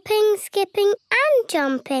 Hopping, skipping and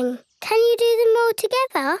jumping. Can you do them all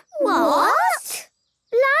together? What?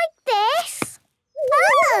 Like this?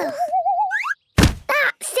 Oh!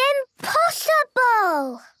 That's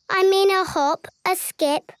impossible! I mean a hop, a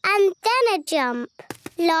skip and then a jump.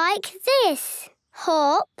 Like this.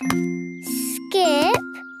 Hop, skip,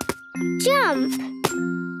 jump.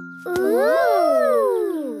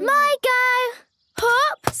 Ooh! My go!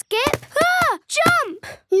 Hop, skip, jump!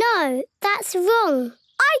 No, that's wrong.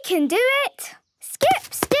 I can do it.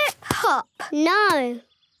 Skip, skip, hop. No.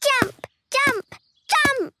 Jump, jump,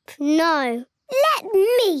 jump. No. Let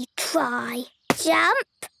me try. Jump,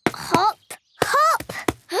 hop, hop.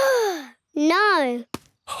 No.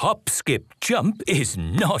 Hop, skip, jump is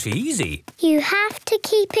not easy. You have to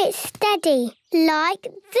keep it steady, like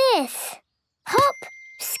this. Hop,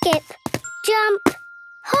 skip, jump.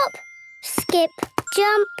 Hop, skip,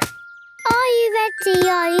 jump. Are you ready?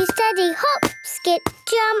 Are you steady? Hop, skip,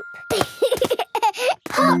 jump.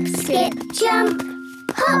 Hop, skip, jump.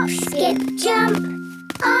 Hop, skip, jump.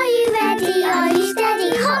 Are you ready? Are you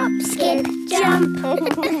steady? Hop, skip, jump.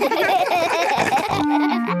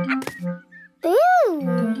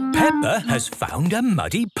 Ooh. Peppa has found a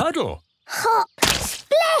muddy puddle. Hop,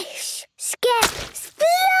 splish. Skip,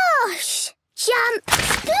 splosh. Jump,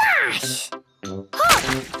 splash.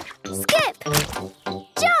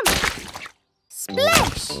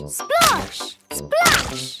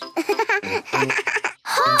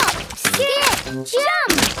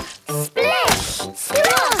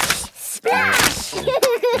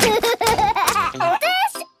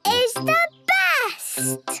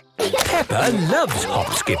 loves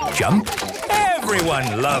hop, skip, jump.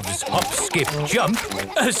 Everyone loves hop, skip, jump,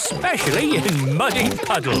 especially in muddy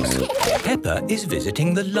puddles. Peppa is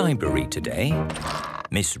visiting the library today.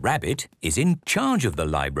 Miss Rabbit is in charge of the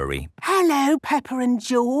library. Hello, Peppa and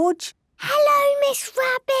George. Hello, Miss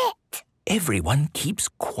Rabbit. Everyone keeps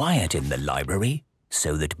quiet in the library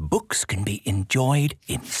so that books can be enjoyed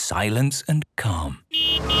in silence and calm.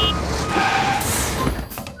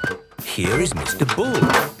 Here is Mr. Bull.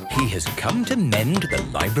 He has come to mend the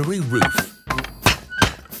library roof.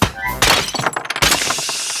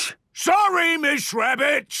 Sorry, Miss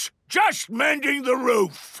Rabbit. Just mending the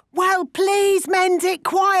roof. Well, please mend it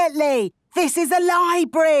quietly. This is a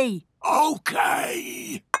library.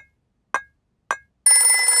 OK.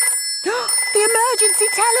 The emergency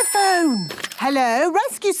telephone. Hello,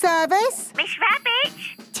 rescue service. Miss Rabbit?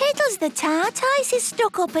 Tiddles the tortoise is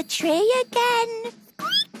stuck up a tree again.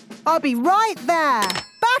 I'll be right there.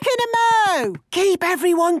 Back in a mo. Keep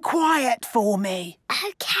everyone quiet for me.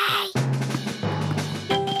 OK.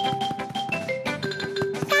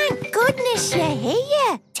 Thank goodness you're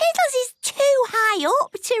here. Tiddles is too high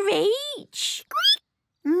up to reach.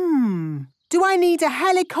 Do I need a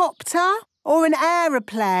helicopter or an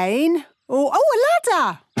aeroplane or, a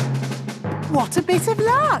ladder? What a bit of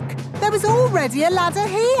luck. There was already a ladder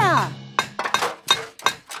here.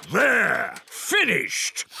 There.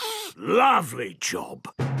 Finished. Lovely job.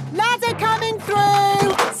 Ladder coming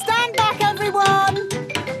through. Stand back, everyone.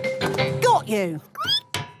 Got you.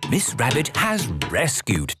 Miss Rabbit has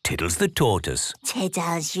rescued Tiddles the tortoise.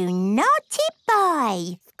 Tiddles, you naughty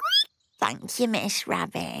boy. Thank you, Miss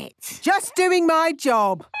Rabbit. Just doing my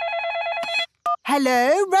job.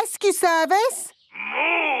 Hello, rescue service.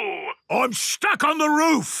 Oh, I'm stuck on the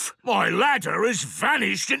roof. My ladder has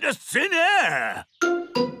vanished into thin air.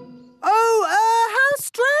 Oh, how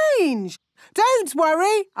strange. Don't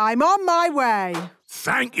worry, I'm on my way.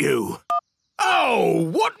 Thank you. Oh,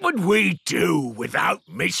 what would we do without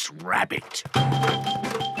Miss Rabbit?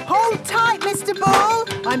 Hold tight, Mr.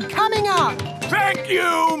 Bull. I'm coming up. Thank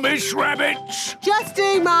you, Miss Rabbit. Just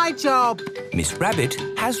doing my job. Miss Rabbit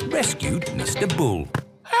has rescued Mr. Bull.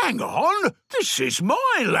 Hang on, this is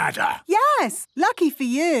my ladder. Yes, lucky for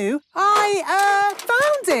you. I,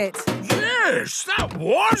 found it. Yes, that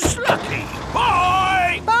was lucky.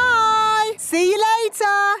 Bye. Bye. See you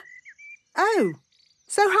later. Oh,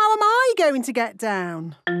 so how am I going to get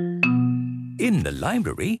down? In the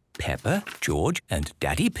library, Peppa, George and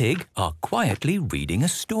Daddy Pig are quietly reading a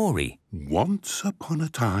story. Once upon a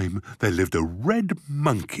time, there lived a red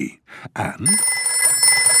monkey and...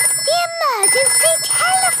 The emergency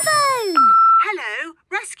telephone! Hello,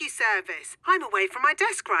 rescue service. I'm away from my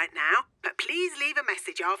desk right now, but please leave a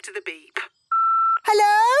message after the beep.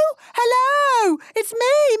 Hello? Hello? It's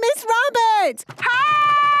me, Miss Rabbit.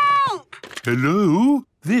 Help! Hello,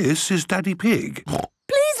 this is Daddy Pig.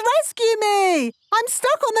 Please rescue me. I'm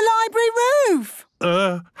stuck on the library roof.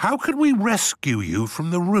 How can we rescue you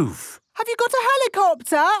from the roof? Have you got a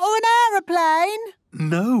helicopter or an aeroplane?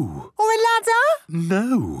 No. Or a ladder?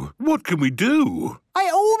 No. What can we do? I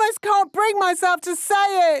almost can't bring myself to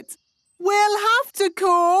say it. We'll have to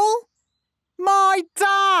call my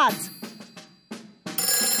dad.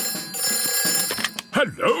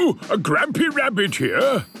 Hello, Grampy Rabbit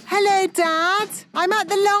here. Hello, Dad. I'm at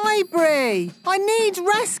the library. I need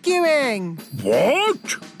rescuing.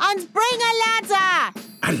 What? And bring a ladder.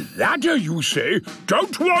 A ladder, you say?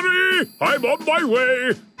 Don't worry, I'm on my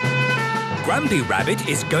way. Grampy Rabbit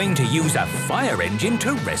is going to use a fire engine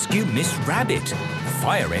to rescue Miss Rabbit.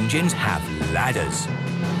 Fire engines have ladders.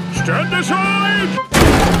 Stand aside!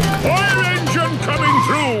 Fire engine coming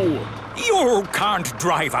through! You can't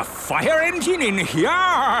drive a fire engine in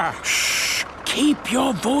here! Shh! Keep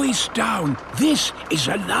your voice down. This is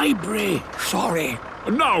a library. Sorry.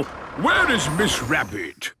 Now, where is Miss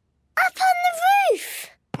Rabbit? Up on the roof.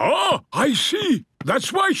 Ah, I see.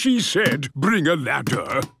 That's why she said bring a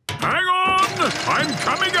ladder. Hang on! I'm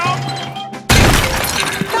coming up!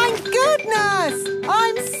 Thank goodness!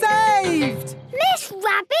 I'm saved! Miss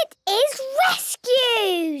Rabbit is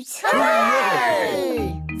rescued!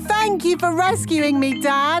 Hooray! Thank you for rescuing me,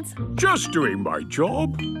 Dad. Just doing my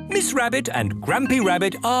job. Miss Rabbit and Grampy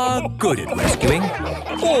Rabbit are good at rescuing.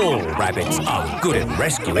 All rabbits are good at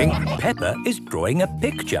rescuing. Peppa is drawing a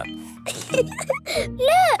picture.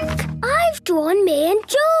 Look! I've drawn me and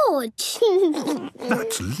George.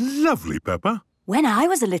 That's lovely, Peppa. When I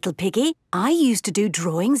was a little piggy, I used to do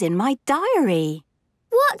drawings in my diary.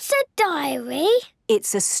 What's a diary?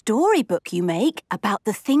 It's a storybook you make about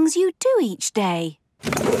the things you do each day.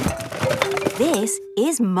 This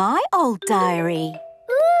is my old diary.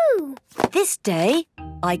 Ooh! This day,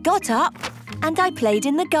 I got up and I played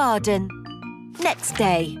in the garden. Next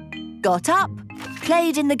day, got up,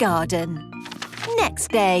 played in the garden. Next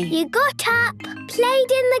day... You got up,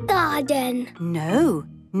 played in the garden. No.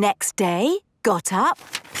 Next day, got up,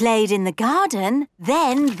 played in the garden.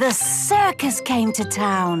 Then the circus came to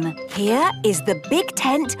town. Here is the big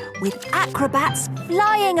tent with acrobats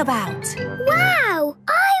flying about. Wow!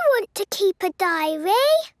 I want to keep a diary.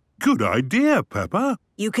 Good idea, Peppa.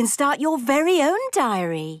 You can start your very own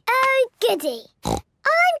diary. Oh, goody.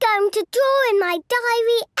 I'm going to draw in my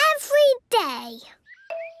diary every day.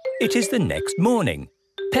 It is the next morning.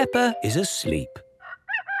 Peppa is asleep.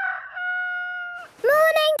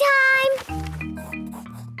 Morning time!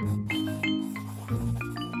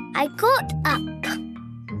 I got up.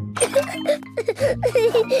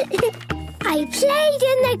 I played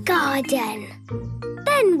in the garden.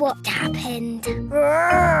 Then what happened?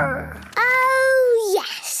 Oh,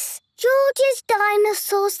 yes. George's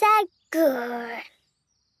dinosaur said grrr.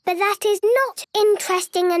 But that is not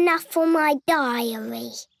interesting enough for my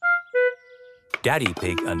diary. Daddy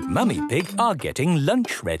Pig and Mummy Pig are getting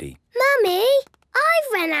lunch ready. Mummy,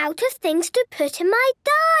 I've run out of things to put in my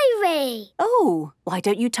diary. Oh, why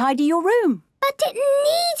don't you tidy your room? But it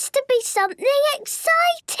needs to be something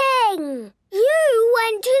exciting. You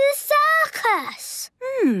went to the circus.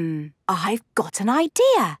 I've got an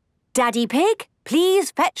idea. Daddy Pig, please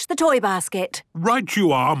fetch the toy basket. Right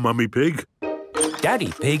you are, Mummy Pig.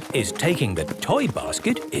 Daddy Pig is taking the toy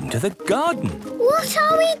basket into the garden. What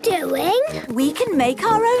are we doing? We can make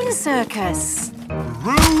our own circus.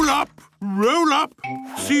 Roll up, roll up.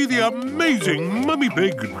 See the amazing Mummy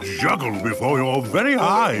Pig juggle before your very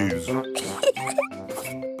eyes.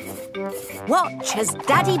 Watch as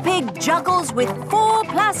Daddy Pig juggles with 4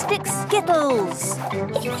 plastic skittles.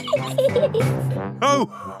 Ho,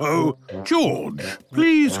 ho. George,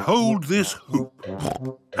 please hold this hoop.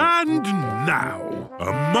 And now,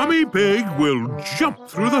 a Mummy Pig will jump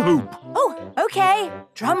through the hoop. Oh, OK.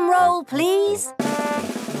 Drum roll, please.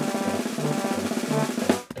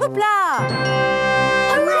 Hoopla!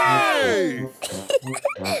 Hooray!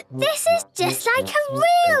 This is just like a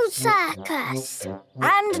real circus.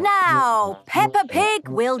 And now, Peppa Pig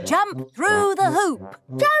will jump through the hoop.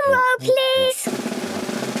 Drum roll, please.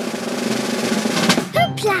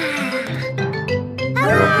 Hoopla!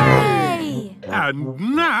 Hooray! And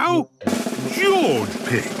now, George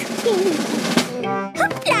Pig.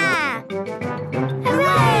 Hoopla!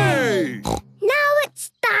 Hooray! Now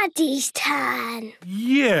it's Daddy's turn.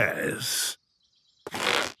 Yes.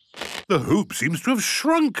 The hoop seems to have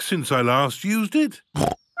shrunk since I last used it.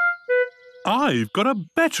 I've got a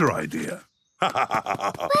better idea. Where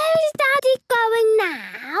is Daddy going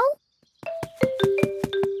now?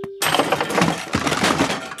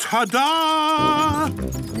 Ta-da!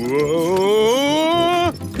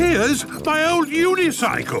 Whoa! Here's my old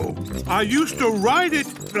unicycle. I used to ride it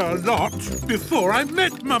a lot before I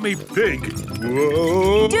met Mummy Pig.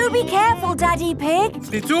 Whoa! Do be careful, Daddy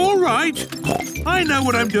Pig. It's all right. I know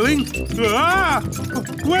what I'm doing. Ah!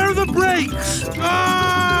 Where are the brakes?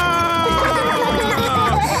 Ah!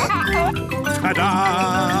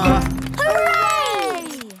 Ta-da!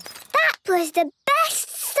 Hooray! That was the best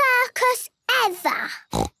circus ever.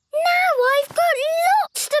 Now I've got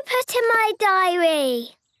lots to put in my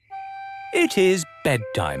diary. It is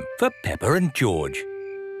bedtime for Peppa and George.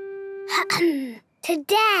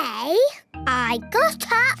 Today, I got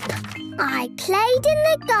up, I played in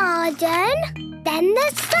the garden, then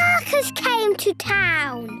the circus came to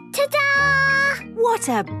town. Ta-da! What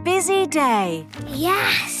a busy day.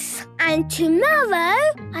 Yes, and tomorrow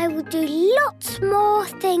I will do lots more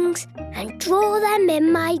things and draw them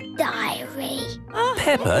in my diary.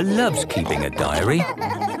 Peppa loves keeping a diary.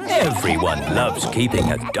 Everyone loves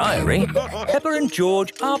keeping a diary. Peppa and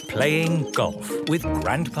George are playing golf with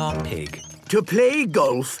Grandpa Pig. To play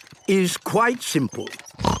golf is quite simple.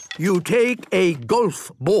 You take a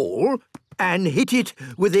golf ball and hit it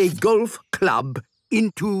with a golf club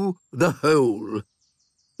into the hole.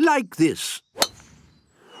 Like this.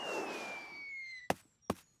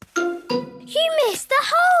 You missed the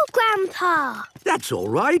hole, Grandpa. That's all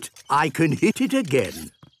right. I can hit it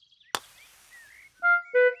again.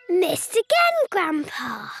 Missed again,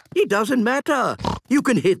 Grandpa. It doesn't matter. You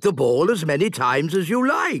can hit the ball as many times as you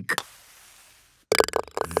like.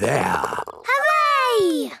 There.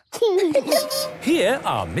 Hooray! Here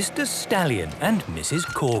are Mr. Stallion and Mrs.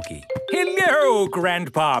 Corgi. Hello,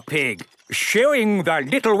 Grandpa Pig. Showing the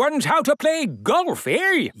little ones how to play golf,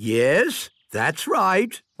 eh? Yes, that's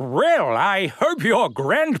right. Well, I hope your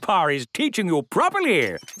grandpa is teaching you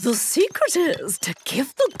properly. The secret is to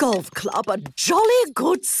give the golf club a jolly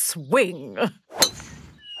good swing.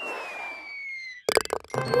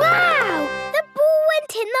 Wow! The ball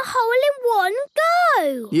went in the hole in one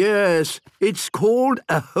go. Yes, it's called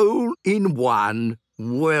a hole-in-one.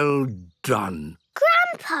 Well done.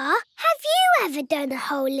 Grandpa, have you ever done a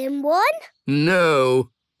hole in one? No,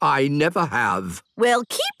 I never have. Well,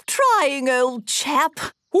 keep trying, old chap.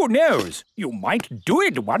 Who knows? You might do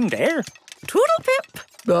it one day. Toodle-pip.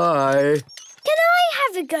 Bye. Can I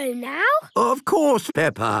have a go now? Of course,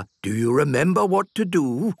 Peppa. Do you remember what to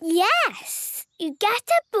do? Yes. You get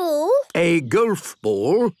a ball. A golf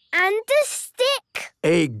ball. And a stick.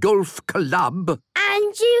 A golf club.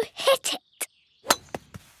 And you hit it.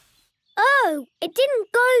 Oh, it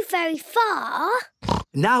didn't go very far.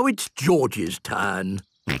 Now it's George's turn.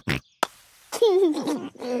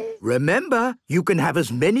 Remember, you can have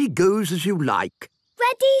as many goes as you like.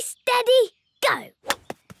 Ready, steady, go.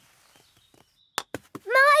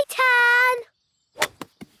 My turn.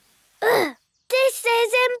 Ugh, this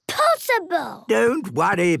is impossible. Don't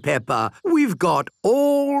worry, Peppa. We've got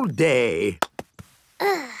all day.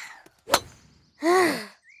 I'm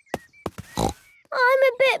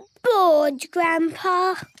a bit bored,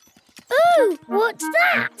 Grandpa. Ooh, what's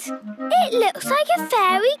that? It looks like a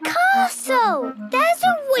fairy castle. There's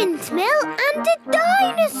a windmill and a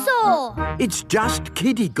dinosaur. It's just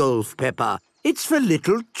kiddie golf, Peppa. It's for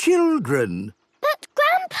little children. But,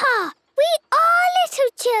 Grandpa, we are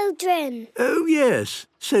little children. Oh, yes,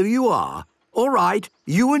 so you are. All right,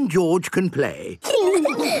 you and George can play.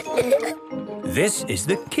 This is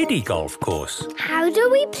the kiddie golf course. How do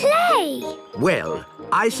we play? Well,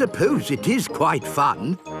 I suppose it is quite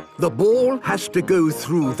fun. The ball has to go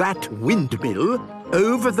through that windmill,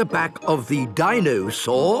 over the back of the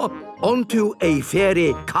dinosaur, onto a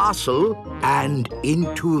fairy castle, and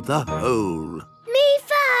into the hole. Me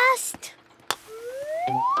first.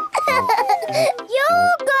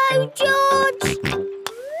 Your go, George.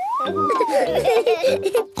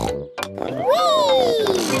 Whee!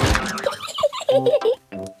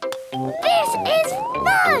 This is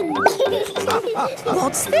fun!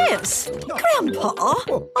 What's this? Grandpa,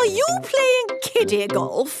 are you playing kiddie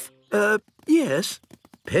golf? Yes.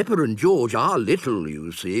 Peppa and George are little,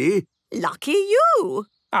 you see. Lucky you.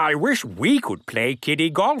 I wish we could play kiddie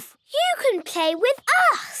golf. You can play with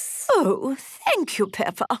us. Oh, thank you,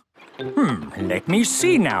 Peppa. Let me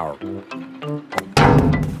see now.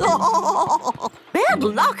 Oh, bad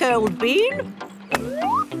luck, old bean.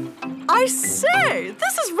 I say,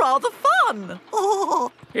 this is rather fun.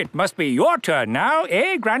 Oh. It must be your turn now,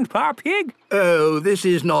 eh, Grandpa Pig? Oh, this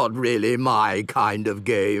is not really my kind of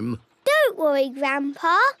game. Don't worry,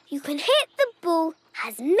 Grandpa. You can hit the ball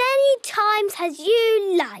as many times as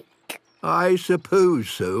you like. I suppose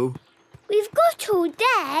so. We've got all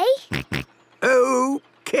day.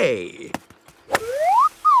 OK.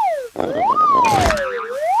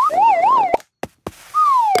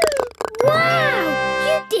 Wow!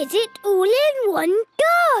 You did it all in one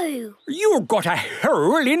go. You got a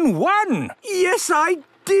hole in one. Yes, I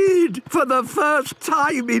did. For the first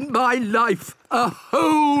time in my life. A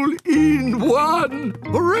hole in one.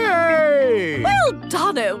 Hooray! Well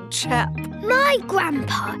done, old chap. My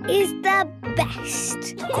grandpa is the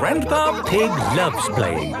best. Grandpa Pig loves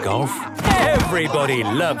playing golf. Everybody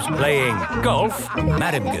loves playing golf.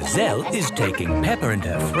 Madame Gazelle is taking Peppa and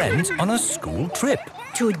her friends on a school trip.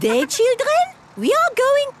 Today, children, we are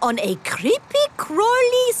going on a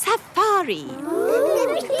creepy-crawly safari.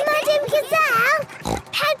 Madame Gazelle,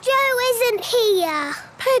 Pedro isn't here.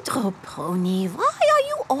 Pedro Pony, why are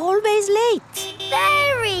you always late?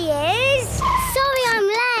 There he is. Sorry I'm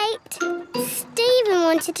late. Stephen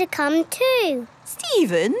wanted to come too.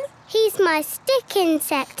 Stephen? He's my stick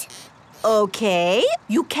insect. Okay,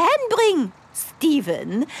 you can bring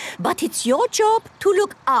Stephen, but it's your job to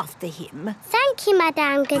look after him. Thank you,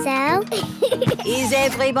 Madame Gazelle. Is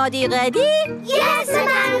everybody ready? Yes,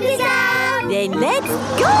 Madame Gazelle. Then let's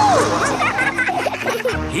go!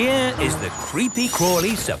 Here is the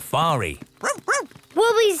creepy-crawly safari.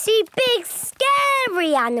 Will we see big,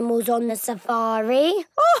 scary animals on the safari?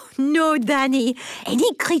 Oh, no, Danny.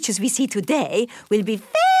 Any creatures we see today will be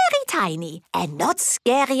very tiny and not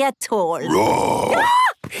scary at all. Roar!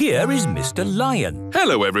 Here is Mr. Lion.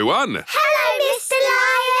 Hello, everyone. Hello, Mr.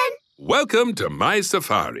 Lion. Welcome to my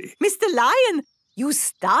safari. Mr. Lion, you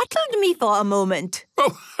startled me for a moment.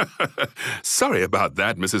 Oh, sorry about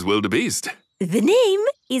that, Mrs. Wildebeest. The name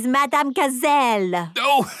is Madame Gazelle.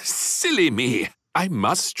 Oh, silly me. I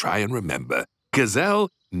must try and remember. Gazelle,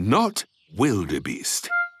 not wildebeest.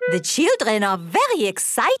 The children are very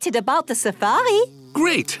excited about the safari.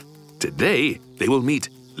 Great. Today, they will meet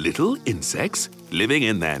little insects living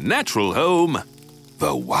in their natural home,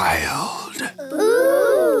 the wild.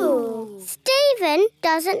 Ooh! Stephen,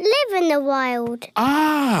 doesn't live in the wild.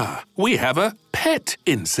 Ah, we have a pet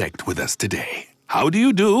insect with us today. How do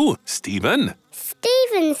you do, Stephen?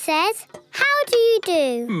 Stephen says, how do you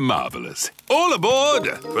do? Marvellous. All aboard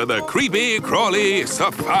for the Creepy Crawly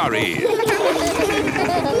Safari.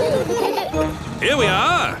 Here we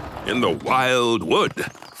are in the wild wood,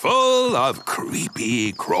 full of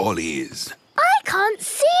creepy crawlies. I can't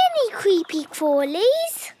see any creepy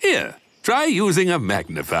crawlies. Here, try using a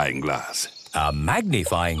magnifying glass. A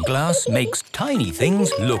magnifying glass makes tiny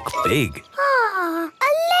things look big. Ah, a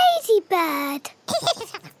ladybird.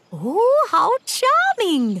 Oh, how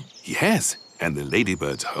charming! Yes, and the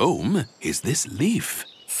ladybird's home is this leaf.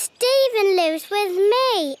 Stephen lives with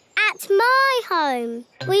me at my home.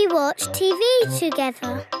 We watch TV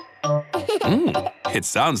together. It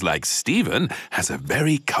sounds like Stephen has a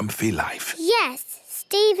very comfy life. Yes,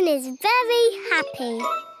 Stephen is very happy.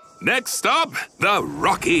 Next stop, the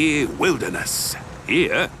rocky wilderness.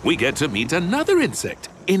 Here, we get to meet another insect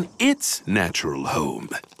in its natural home.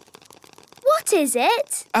 What is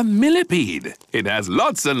it? A millipede. It has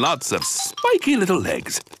lots and lots of spiky little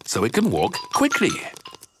legs, so it can walk quickly.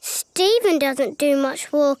 Stephen doesn't do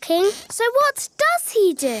much walking. So what does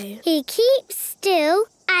he do? He keeps still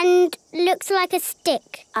and looks like a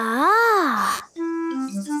stick. Ah.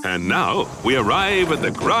 And now we arrive at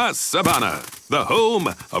the grass savanna, the home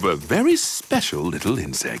of a very special little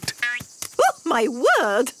insect. Oh, my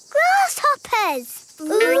word! Grasshoppers!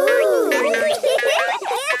 Ooh.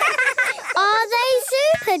 Are they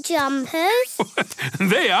super jumpers?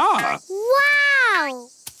 They are. Wow!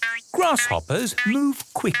 Grasshoppers move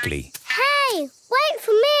quickly. Hey, wait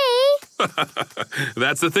for me!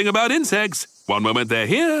 That's the thing about insects. One moment they're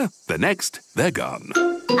here, the next they're gone.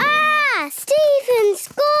 Ah! Stephen's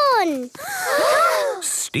gone!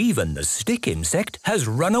 Stephen the stick insect has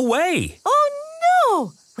run away. Oh,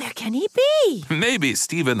 no! Where can he be? Maybe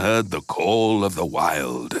Stephen heard the call of the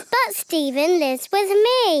wild. But Stephen lives with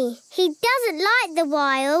me. He doesn't like the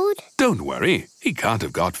wild. Don't worry, he can't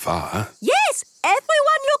have got far. Yes!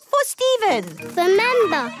 Everyone look for Stephen.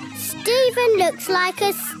 Remember, Stephen looks like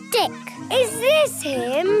a stick. Is this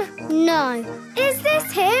him? No. Is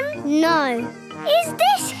this him? No. Is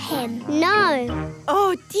this him? No.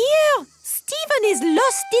 Oh, dear! Stephen is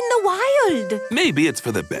lost in the wild. Maybe it's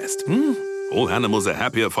for the best, All animals are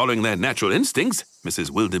happier following their natural instincts, Mrs.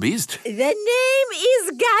 Wildebeest. The name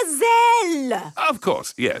is Gazelle. Of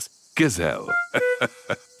course, yes. Gazelle.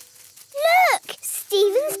 Look!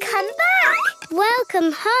 Stephen's come back.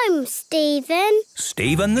 Welcome home, Stephen.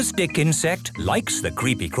 Stephen the stick insect likes the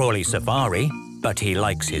creepy crawly safari, but he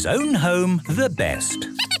likes his own home the best.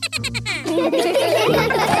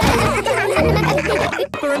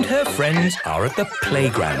 Peppa and her friends are at the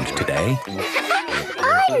playground today.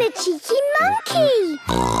 I'm a cheeky monkey.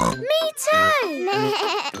 Me too.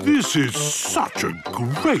 This is such a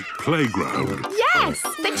great playground. Yes,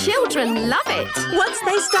 the children love it. Once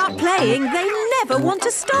they start playing, they never want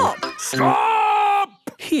to stop. Stop!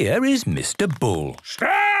 Here is Mr. Bull.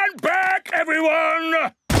 Stand back,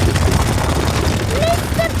 everyone!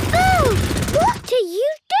 Mr. Bull, what are you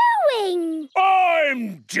doing?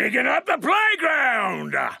 I'm digging up the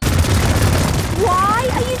playground! Why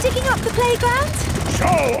are you digging up the playground? So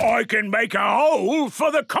I can make a hole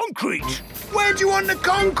for the concrete. Where do you want the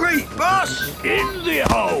concrete, boss? In the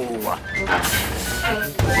hole.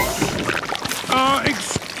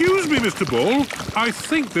 Excuse me, Mr. Bull. I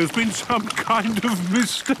think there's been some kind of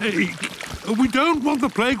mistake. We don't want the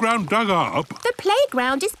playground dug up. The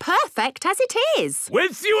playground is perfect as it is.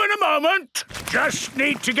 With you in a moment. Just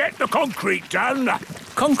need to get the concrete done.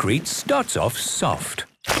 Concrete starts off soft.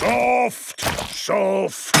 Soft,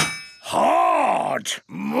 soft, hard,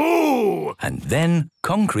 moo. And then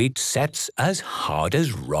concrete sets as hard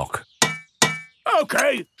as rock.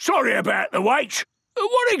 OK, sorry about the wait.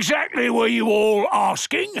 What exactly were you all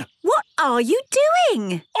asking? What are you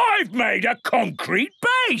doing? I've made a concrete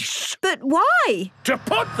base. But why? To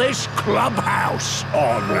put this clubhouse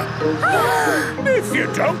on. If you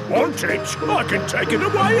don't want it, I can take it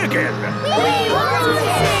away again. We want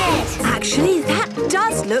it! Actually, that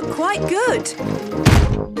does look quite good.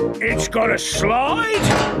 It's got a slide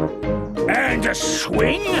and a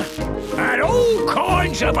swing and all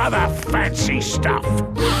kinds of other fancy stuff.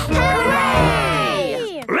 Hooray!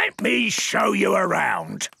 Let me show you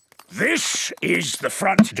around. This is the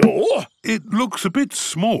front door. It looks a bit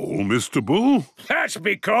small, Mr. Bull. That's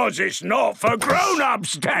because it's not for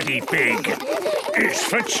grown-ups, Daddy Pig. It's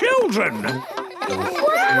for children.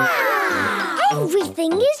 Wow!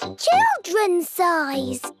 Everything is children's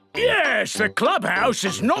size. Yes, the clubhouse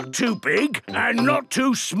is not too big and not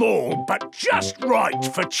too small, but just right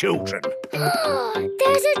for children.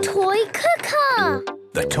 There's a toy cooker.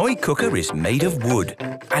 The toy cooker is made of wood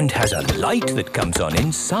and has a light that comes on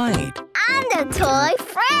inside. And a toy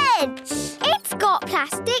fridge. It's got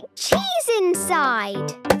plastic cheese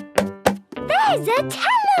inside. There's a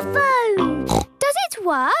telephone. Does it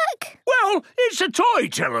work? Well, it's a toy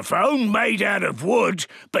telephone made out of wood,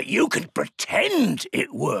 but you can pretend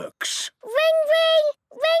it works. Ring, ring,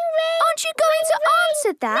 ring, ring. Aren't you going to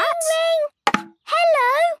answer that? Ring, ring.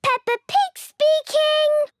 Hello, Peppa Pig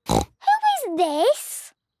speaking. Who is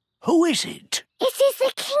this? Who is it? It is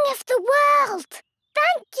the King of the World.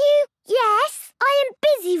 Thank you. Yes, I am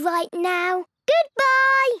busy right now.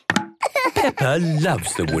 Goodbye. Peppa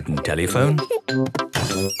loves the wooden telephone.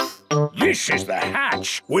 This is the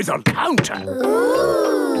hatch with a counter.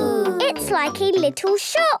 Ooh. It's like a little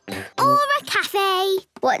shop. Or a cafe.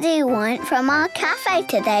 What do you want from our cafe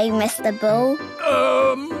today, Mr. Bull?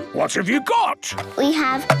 What have you got? We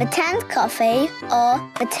have pretend coffee or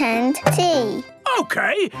pretend tea.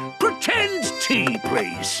 OK, pretend tea,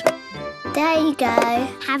 please. There you go.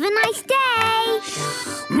 Have a nice day.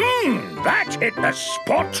 That hit the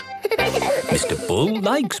spot. Mr. Bull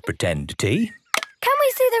likes pretend tea. Can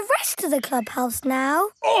we see the rest of the clubhouse now?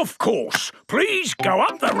 Of course. Please go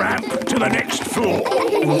up the ramp to the next floor.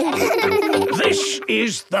 This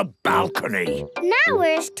is the balcony. Now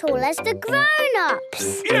we're as tall as the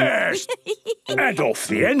grown-ups. Yes. And off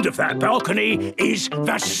the end of that balcony is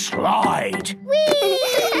the slide. Whee!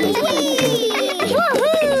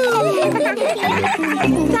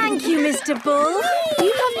 Thank you, Mr. Bull.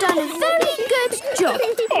 You have done a very good job.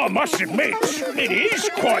 I must admit, it is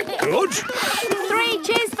quite good. 3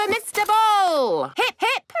 cheers for Mr. Bull! Hip,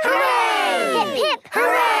 hip, Hooray! Hip, hip,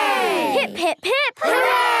 hooray! Hip, hip, hip,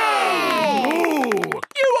 hooray! Ooh,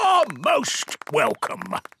 you are most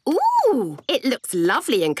welcome. Ooh, it looks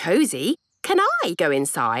lovely and cosy. Can I go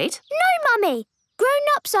inside? No, Mummy.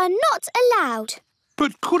 Grown-ups are not allowed.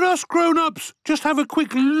 But could us grown-ups just have a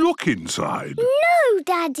quick look inside? No,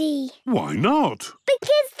 Daddy. Why not?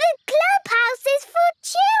 Because the clubhouse is for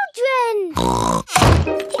children.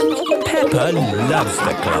 Peppa loves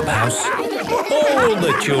the clubhouse. All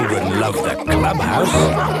the children love the clubhouse.